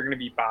was either going to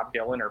be Bob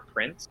Dylan or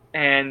Prince.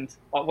 And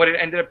what it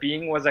ended up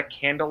being was a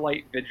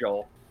candlelight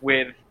vigil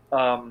with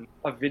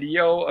a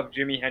video of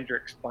Jimi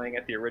Hendrix playing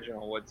at the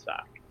original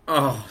Woodstock.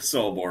 Oh,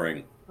 so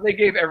boring. They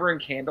gave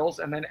everyone candles,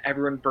 and then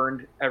everyone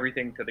burned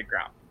everything to the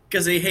ground.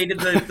 Because they hated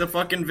the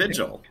fucking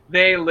vigil.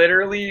 They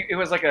literally, it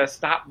was like a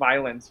stop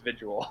violence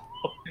vigil.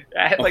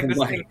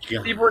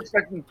 People were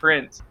expecting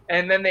Prince.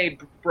 And then they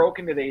broke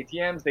into the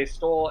ATMs, they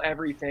stole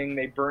everything,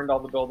 they burned all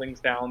the buildings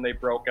down, they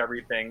broke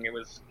everything. It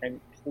was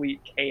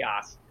complete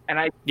chaos.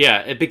 And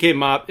it became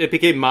mob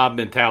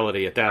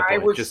mentality at that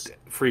point. I was just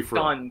free for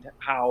all. Stunned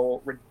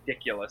how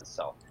ridiculous.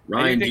 So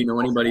Ryan, do you know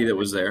anybody that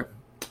was there?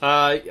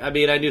 I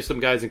mean, I knew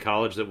some guys in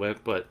college that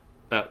went, but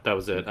that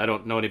was it. I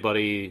don't know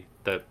anybody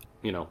that,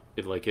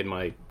 in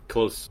my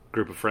close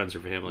group of friends or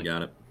family.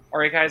 Got it. All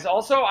right, guys.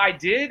 Also, I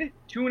did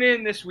tune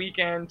in this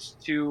weekend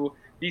to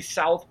the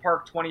South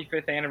Park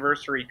 25th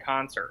anniversary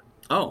concert.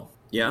 Oh,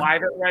 yeah.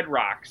 Live at Red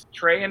Rocks.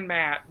 Trey and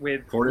Matt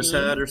with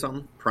Portishead or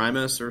something?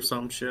 Primus or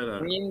some shit?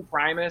 Queen,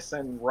 Primus,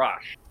 and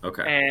Rush.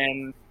 Okay.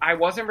 And I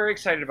wasn't very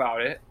excited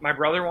about it. My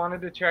brother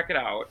wanted to check it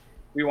out.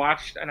 We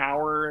watched an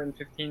hour and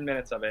 15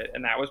 minutes of it,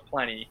 and that was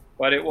plenty.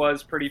 But it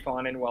was pretty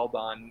fun and well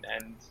done,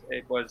 and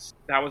that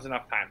was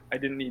enough time. I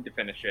didn't need to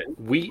finish it.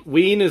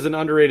 Ween is an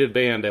underrated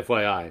band,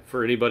 FYI,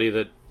 for anybody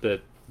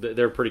that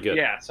they're pretty good.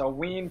 Yeah, so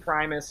Ween,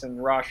 Primus,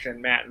 and Rush,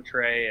 and Matt and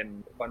Trey,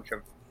 and a bunch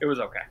of... It was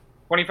okay.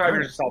 25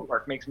 years of South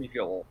Park makes me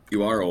feel old.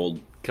 You are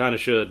old. Kind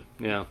of should,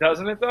 yeah.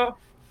 Doesn't it, though?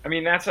 I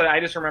mean, I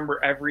just remember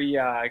every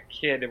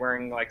kid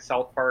wearing, like,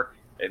 South Park.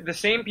 The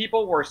same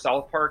people wore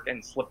South Park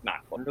and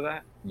Slipknot. Remember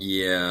that?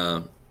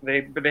 Yeah.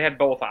 But they had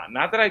both on.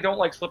 Not that I don't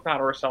like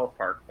Slipknot or South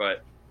Park,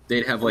 but...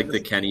 They'd have, like,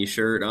 the Kenny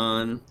shirt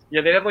on.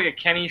 Yeah, they'd have, like, a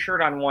Kenny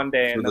shirt on one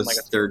day. For and the then, like,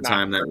 a third Slipknot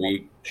time that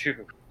week.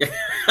 Two.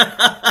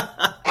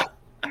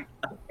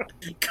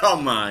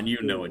 Come on,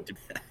 you know it.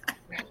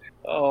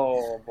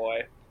 Oh,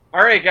 boy.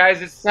 All right,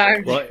 guys, it's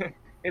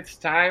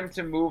time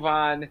to move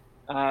on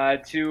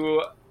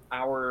to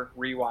our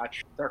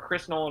rewatch, our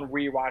Chris Nolan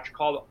rewatch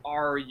called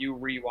Are You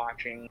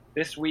Rewatching?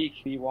 This week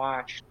we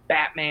watched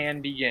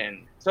Batman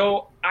Begins.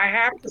 So I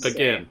have to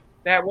say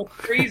that what's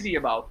crazy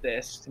about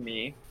this to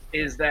me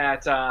is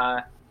that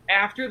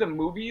after the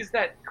movies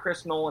that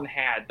Chris Nolan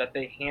had, that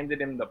they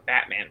handed him the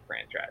Batman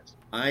franchise.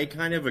 I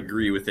kind of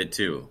agree with it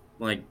too.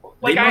 Like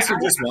they must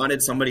have just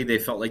wanted somebody they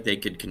felt like they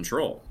could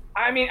control.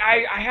 I mean,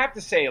 I have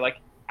to say, like,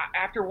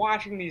 after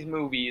watching these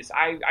movies,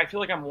 I feel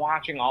like I'm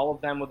watching all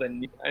of them with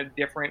a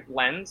different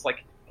lens,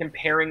 like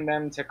comparing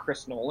them to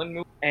Chris Nolan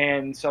movies.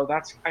 And so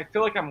I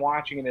feel like I'm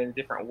watching it in a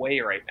different way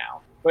right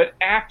now. But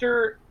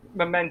after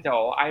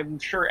Memento, I'm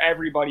sure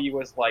everybody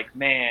was like,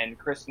 man,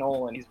 Chris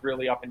Nolan, he's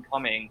really up and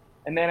coming.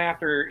 And then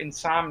after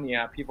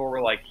Insomnia, people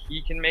were like,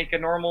 he can make a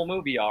normal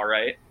movie, all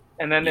right.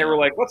 And then they were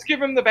like, let's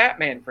give him the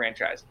Batman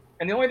franchise.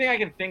 And the only thing I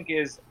can think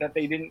is that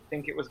they didn't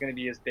think it was going to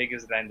be as big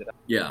as it ended up.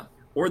 Yeah.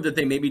 Or that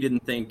they maybe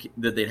didn't think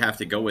that they'd have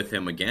to go with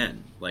him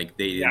again. Like,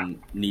 they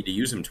didn't need to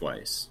use him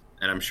twice.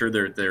 And I'm sure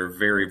they're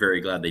very,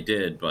 very glad they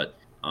did. But,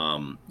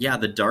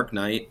 The Dark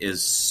Knight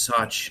is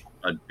such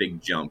a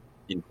big jump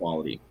in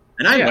quality.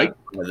 And I like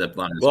that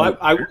plan. Well,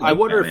 I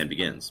wonder Batman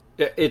Begins.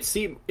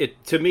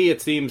 To me,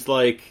 it seems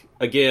like,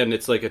 again,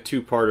 it's like a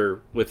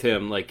two-parter with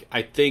him. Like,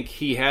 I think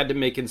he had to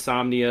make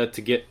Insomnia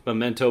to get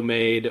Memento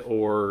made,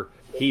 or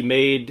he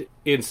made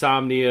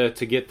Insomnia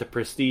to get The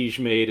Prestige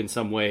made in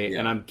some way. Yeah.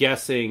 And I'm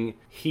guessing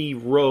he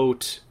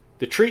wrote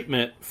the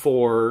treatment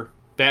for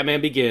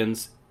Batman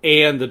Begins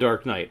and The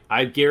Dark Knight.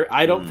 I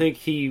don't think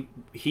he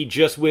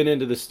just went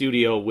into the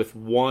studio with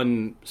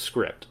one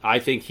script. I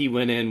think he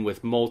went in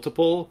with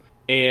multiple.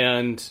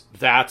 And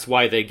that's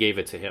why they gave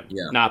it to him,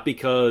 not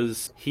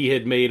because he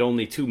had made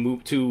only two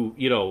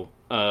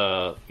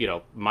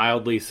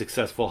mildly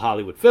successful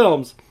Hollywood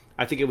films.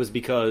 I think it was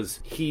because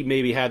he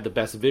maybe had the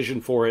best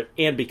vision for it,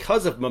 and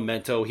because of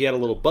Memento, he had a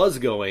little buzz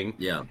going.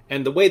 Yeah,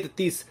 and the way that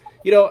these,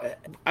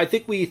 I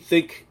think we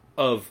think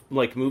of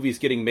like movies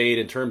getting made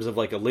in terms of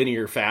like a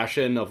linear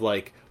fashion of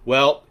like,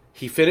 well,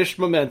 he finished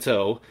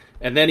Memento.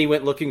 And then he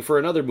went looking for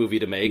another movie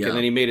to make, and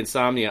then he made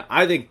Insomnia.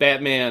 I think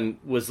Batman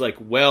was, like,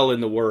 well in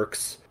the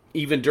works,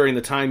 even during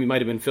the time he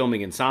might have been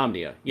filming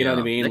Insomnia. You know what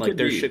I mean? Like,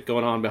 there's shit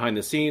going on behind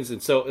the scenes.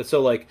 And so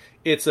like,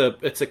 it's a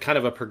kind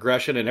of a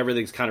progression, and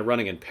everything's kind of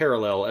running in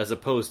parallel, as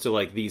opposed to,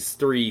 like, these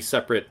three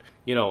separate,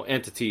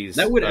 entities.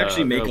 That would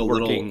actually make a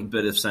little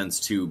bit of sense,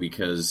 too,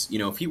 because,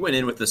 if he went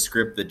in with a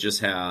script that just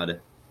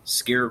had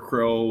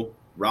Scarecrow,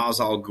 Ra's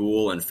al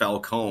Ghul, and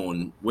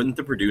Falcone, wouldn't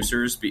the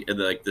producers,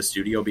 the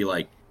studio be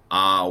like,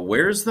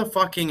 where's the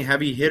fucking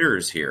heavy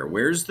hitters here?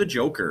 Where's the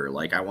Joker?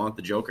 Like, I want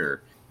the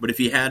Joker. But if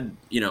he had,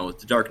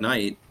 The Dark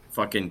Knight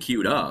fucking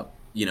queued up,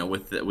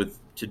 with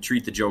to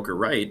treat the Joker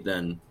right,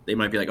 then they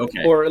might be like,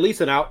 okay. Or at least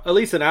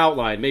an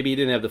outline. Maybe he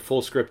didn't have the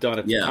full script on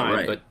at the time,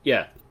 right.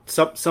 But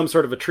some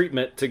sort of a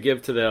treatment to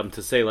give to them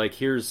to say, like,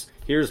 here's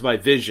my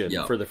vision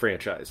for the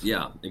franchise.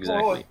 Yeah,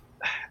 exactly. Well,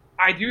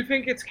 I do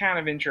think it's kind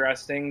of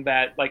interesting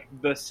that, like,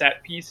 the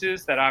set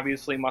pieces that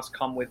obviously must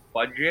come with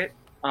budget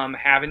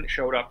haven't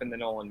showed up in the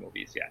Nolan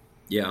movies yet.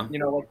 Yeah.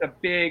 Like the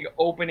big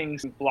opening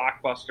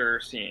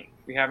blockbuster scene.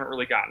 We haven't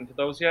really gotten to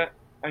those yet.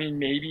 I mean,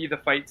 maybe the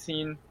fight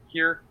scene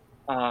here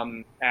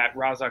at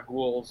Ra's al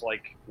Ghul's,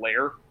 like,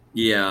 lair.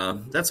 Yeah,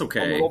 that's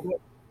okay.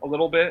 A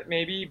little bit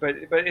maybe, but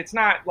it's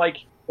not like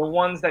the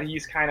ones that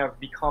he's kind of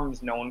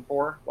becomes known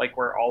for, like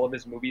where all of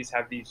his movies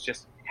have these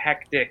just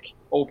hectic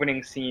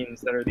opening scenes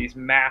that are these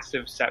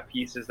massive set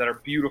pieces that are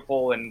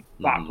beautiful and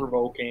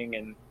thought-provoking,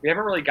 and we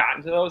haven't really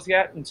gotten to those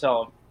yet, and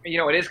so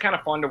it is kind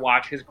of fun to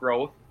watch his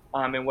growth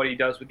and what he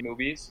does with the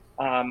movies.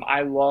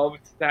 I loved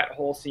that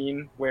whole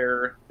scene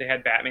where they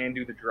had Batman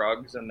do the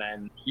drugs, and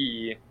then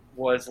he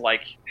was,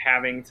 like,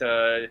 having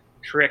to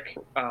trick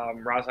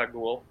Ra's al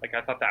Ghul. Like,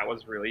 I thought that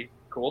was really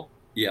cool.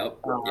 Yep.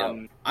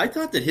 I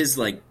thought that his,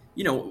 like,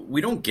 we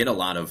don't get a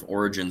lot of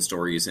origin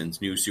stories in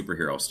new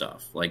superhero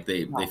stuff. Like,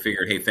 they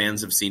figured, hey,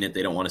 fans have seen it,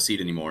 they don't want to see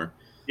it anymore.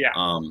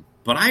 Yeah.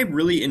 But I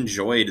really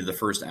enjoyed the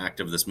first act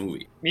of this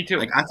movie. Me too.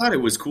 Like, I thought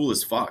it was cool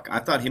as fuck. I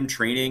thought him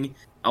training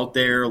out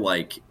there,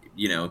 like,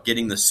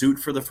 getting the suit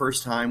for the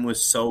first time was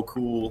so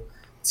cool.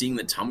 Seeing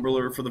the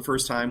tumbler for the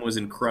first time was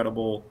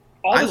incredible.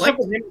 All the stuff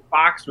with him and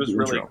Fox was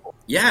really cool.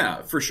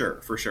 Yeah, for sure.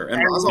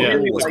 And Ra's al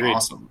Ghul was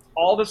awesome.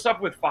 All the stuff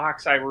with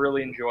Fox I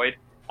really enjoyed.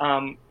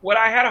 What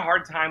I had a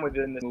hard time with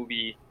in the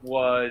movie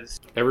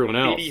was everyone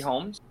else. Katie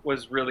Holmes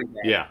was really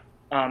bad. Yeah.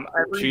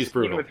 Every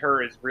scene with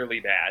her is really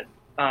bad.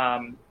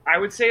 I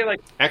would say,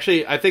 like,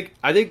 actually, I think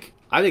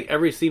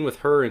every scene with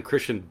her and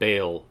Christian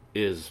Bale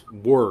is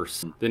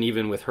worse than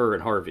even with her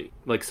and Harvey.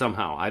 Like,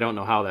 somehow, I don't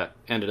know how that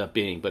ended up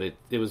being, but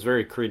it was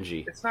very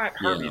cringy. It's not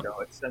Harvey though;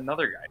 it's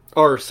another guy.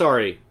 Or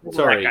sorry,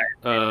 that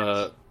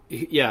guy.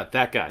 Yeah,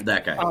 that guy.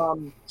 That guy.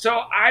 So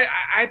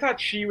I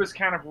thought she was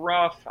kind of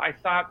rough. I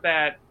thought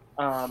that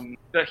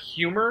the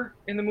humor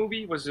in the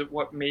movie was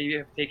what may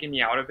have taken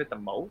me out of it the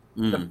most.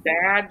 The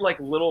bad, like,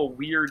 little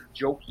weird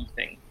jokey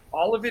thing.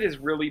 All of it is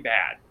really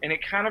bad, and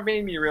it kind of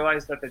made me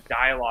realize that the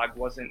dialogue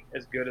wasn't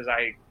as good as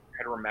I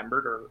had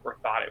remembered or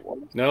thought it was.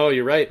 No,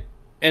 you're right.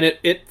 And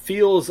it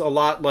feels a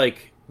lot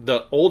like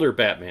the older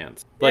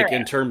Batmans, like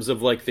in terms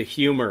of like the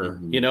humor,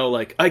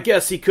 like I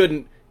guess he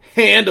couldn't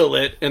handle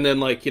it, and then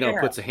like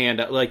puts a hand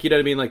out, like what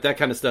I mean, like that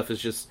kind of stuff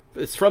is just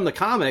it's from the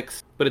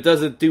comics, but it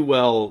doesn't do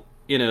well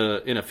in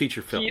a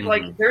feature film.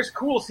 Like there's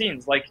cool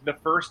scenes, like the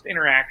first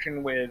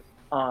interaction with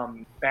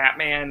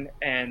Batman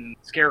and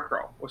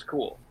Scarecrow was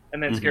cool.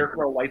 And then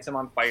Scarecrow lights him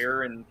on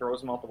fire and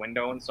throws him out the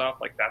window and stuff.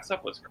 Like, that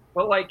stuff was cool.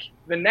 But, like,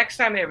 the next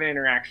time they have an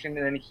interaction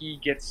and then he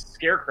gets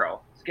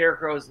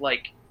Scarecrow's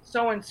like,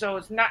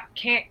 so-and-so's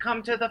can't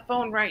come to the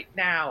phone right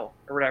now.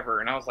 Or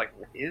whatever. And I was like,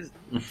 what is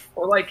this?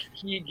 Or, like,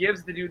 he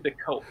gives the dude the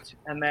coat.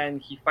 And then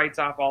he fights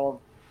off all of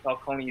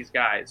Falcone's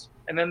guys.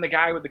 And then the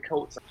guy with the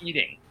coat's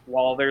eating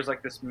while there's,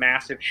 like, this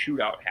massive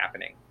shootout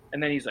happening.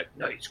 And then he's like,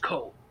 nice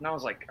coat. And I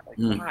was like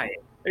why?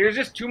 There's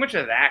just too much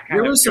of that kind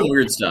of... There was some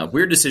weird stuff,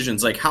 weird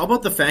decisions. Like, how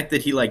about the fact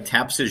that he, like,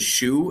 taps his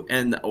shoe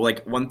and,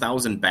 like,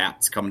 1,000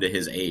 bats come to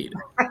his aid?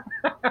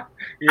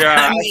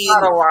 Yeah,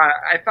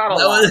 I thought a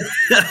lot.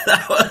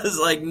 That was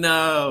like,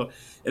 no.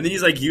 And then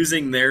he's, like,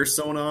 using their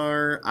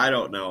sonar. I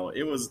don't know.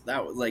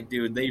 That was like,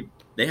 dude,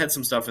 they had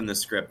some stuff in this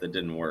script that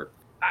didn't work.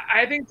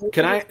 I think...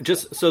 Can I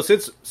just... So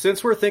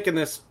since we're thinking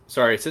this...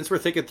 Sorry, since we're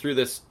thinking through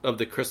this of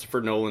the Christopher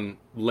Nolan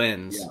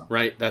lens,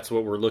 right? That's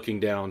what we're looking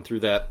down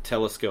through that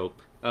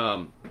telescope.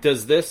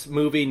 Does this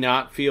movie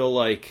not feel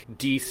like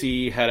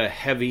DC had a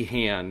heavy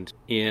hand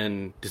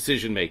in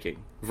decision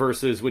making?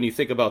 Versus when you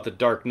think about The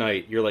Dark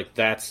Knight, you're like,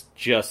 that's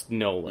just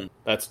Nolan.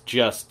 That's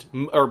just,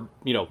 or,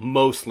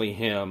 mostly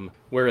him.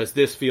 Whereas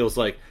this feels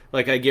like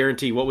I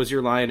guarantee, what was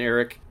your line,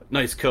 Eric?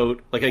 Nice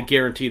coat. Like, I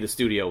guarantee the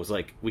studio was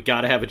like, we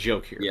gotta have a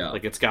joke here. Yeah.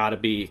 Like, it's gotta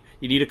be,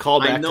 you need to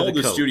call back to the coat. I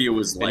know the studio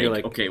was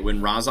like, okay,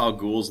 when Ra's al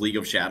Ghul's League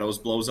of Shadows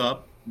blows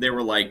up, they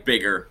were like,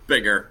 bigger.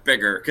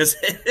 Because,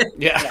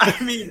 I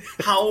mean,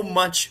 how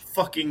much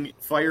fucking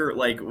fire,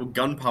 like,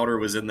 gunpowder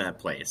was in that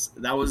place?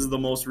 That was the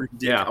most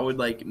ridiculous. Yeah. I would,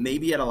 like,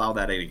 maybe I'd allow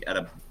that at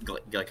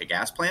a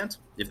gas plant,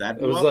 if that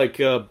blew up. Like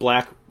a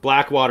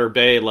Blackwater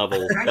Bay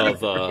level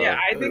of...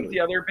 I think the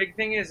other big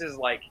thing is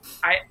like,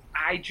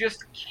 I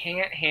just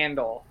can't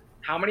handle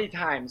how many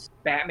times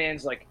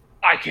Batman's like,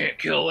 I can't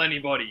kill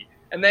anybody.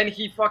 And then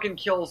he fucking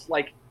kills,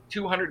 like,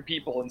 200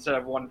 people instead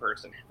of one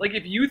person. Like,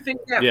 if you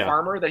think that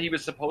farmer that he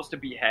was supposed to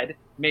behead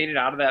made it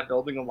out of that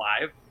building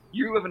alive,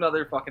 you have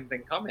another fucking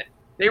thing coming.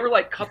 They were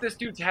like, cut this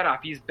dude's head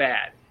off, he's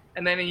bad.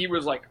 And then he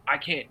was like, I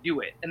can't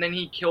do it. And then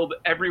he killed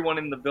everyone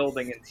in the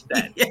building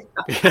instead.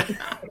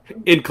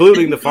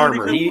 Including the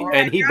farmer.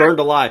 He burned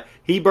alive.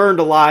 He burned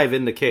alive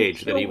in the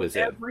cage that he was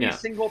in. Every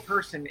single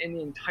person in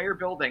the entire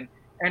building.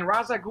 And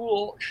Ra's al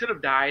Ghul should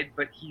have died,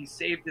 but he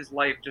saved his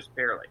life just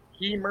barely.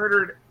 He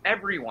murdered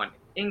everyone,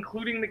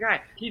 including the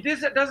guy. He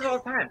does it all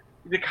the time.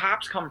 The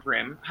cops come for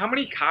him. How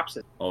many cops?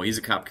 Oh, he's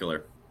a cop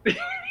killer.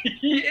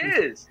 He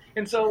is.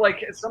 And so,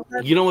 like,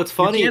 sometimes... You know what's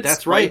funny?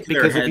 That's right.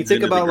 Because if you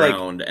think about,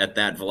 like... at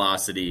that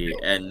velocity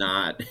and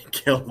not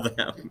kill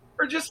them.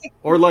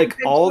 Or like,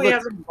 all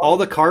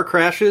the car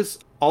crashes...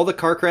 All the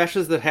car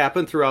crashes that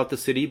happen throughout the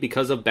city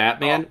because of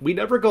Batman, we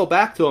never go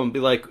back to him and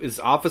be like, is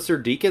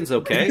Officer Deakins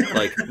okay?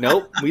 Like,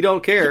 nope, we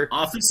don't care.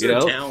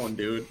 Officer Town,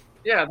 dude.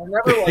 Yeah,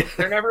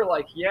 they're never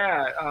like,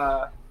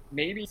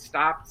 maybe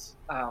stopped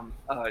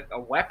a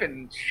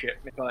weapon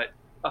shipment, but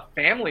a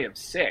family of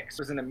 6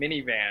 was in a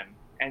minivan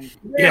and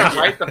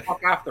right the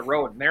fuck off the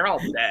road, and they're all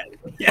dead.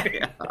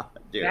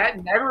 Dude.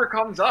 That never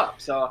comes up.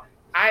 So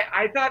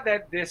I thought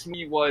that this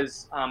movie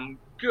was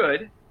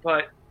good,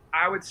 but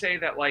I would say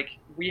that, like,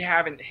 we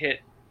haven't hit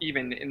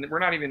we're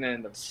not even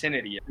in the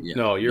vicinity.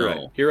 No, you're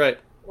right. You're right.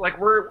 Like,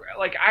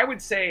 I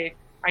would say,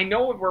 I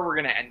know where we're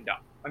going to end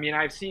up. I mean,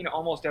 I've seen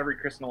almost every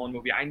Chris Nolan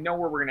movie. I know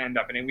where we're going to end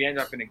up, and we end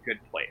up in a good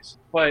place.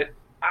 But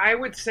I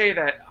would say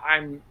that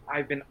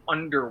I've been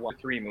under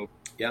 3 movies.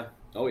 Yeah.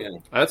 Oh, yeah.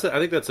 I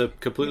think that's a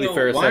completely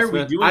fair assessment.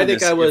 Why are we doing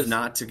this if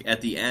not to, at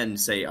the end,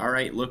 say, all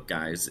right, look,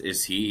 guys,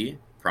 is he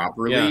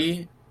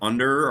properly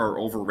under or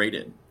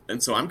overrated?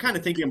 And so I'm kind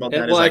of thinking about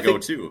that as I go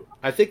too.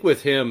 I think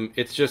with him,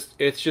 it's just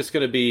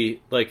going to be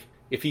like,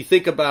 if you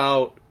think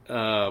about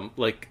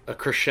like a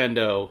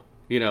crescendo,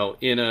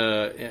 in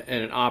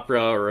an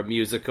opera or a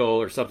musical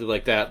or something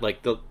like that.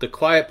 Like the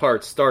quiet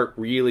parts start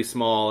really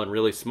small,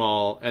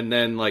 and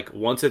then like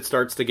once it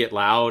starts to get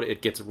loud,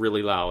 it gets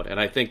really loud. And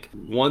I think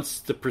once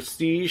the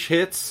Prestige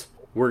hits,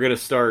 we're gonna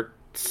start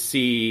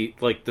see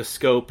like the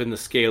scope and the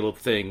scale of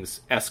things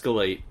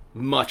escalate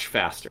much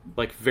faster,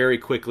 like very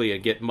quickly,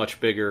 and get much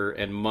bigger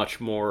and much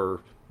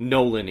more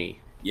Nolan-y.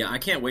 Yeah, I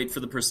can't wait for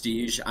the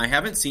Prestige. I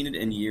haven't seen it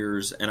in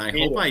years, and I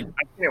hope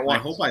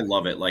I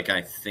love it like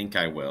I think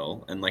I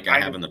will, and like I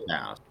have in the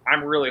past.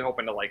 I'm really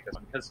hoping to like this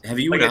one. Have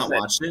you not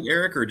watched it,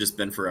 Eric, or just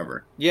been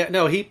forever? Yeah,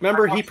 no, he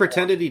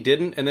pretended he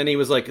didn't, and then he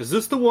was like, is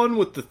this the one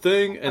with the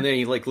thing? And then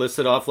he like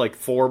listed off like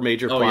 4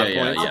 major plot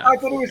points. Yeah. I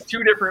thought it was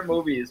 2 different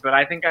movies, but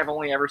I think I've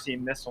only ever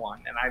seen this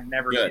one, and I've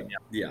never seen the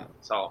other. Yeah.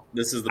 So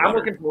this is I'm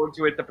looking forward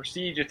to it. The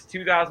Prestige, it's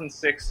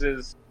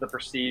 2006's The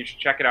Prestige.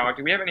 Check it out.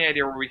 Do we have any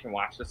idea where we can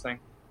watch this thing?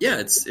 Yeah,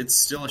 it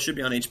should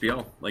be on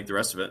HBO, like the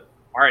rest of it.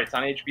 All right, it's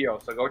on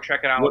HBO, so go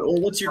check it out.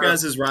 What's your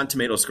guys' Rotten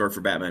Tomato score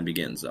for Batman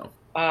Begins, though?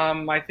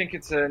 I think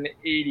it's an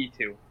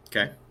 82.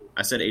 Okay.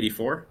 I said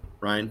 84.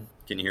 Ryan,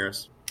 can you hear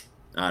us?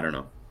 I don't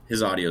know.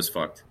 His audio's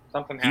fucked.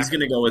 Something happened. He's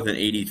going to go with an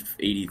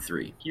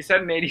 83. He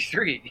said an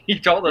 83. He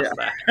told us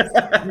that.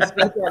 He said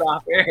that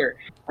off air.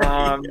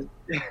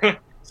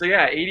 So,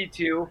 yeah,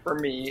 82 for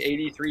me,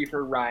 83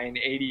 for Ryan,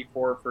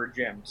 84 for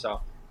Jim.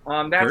 So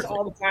that's Perfect.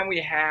 all the time we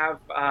have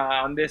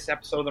on this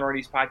episode of the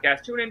Northeast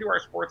Podcast. Tune into our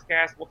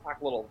Sportscast. We'll talk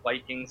a little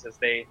Vikings as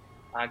they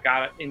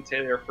got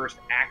into their first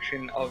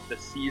action of the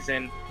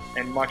season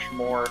and much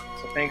more.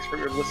 So thanks for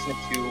listening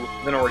to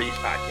the Northeast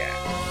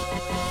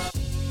Podcast.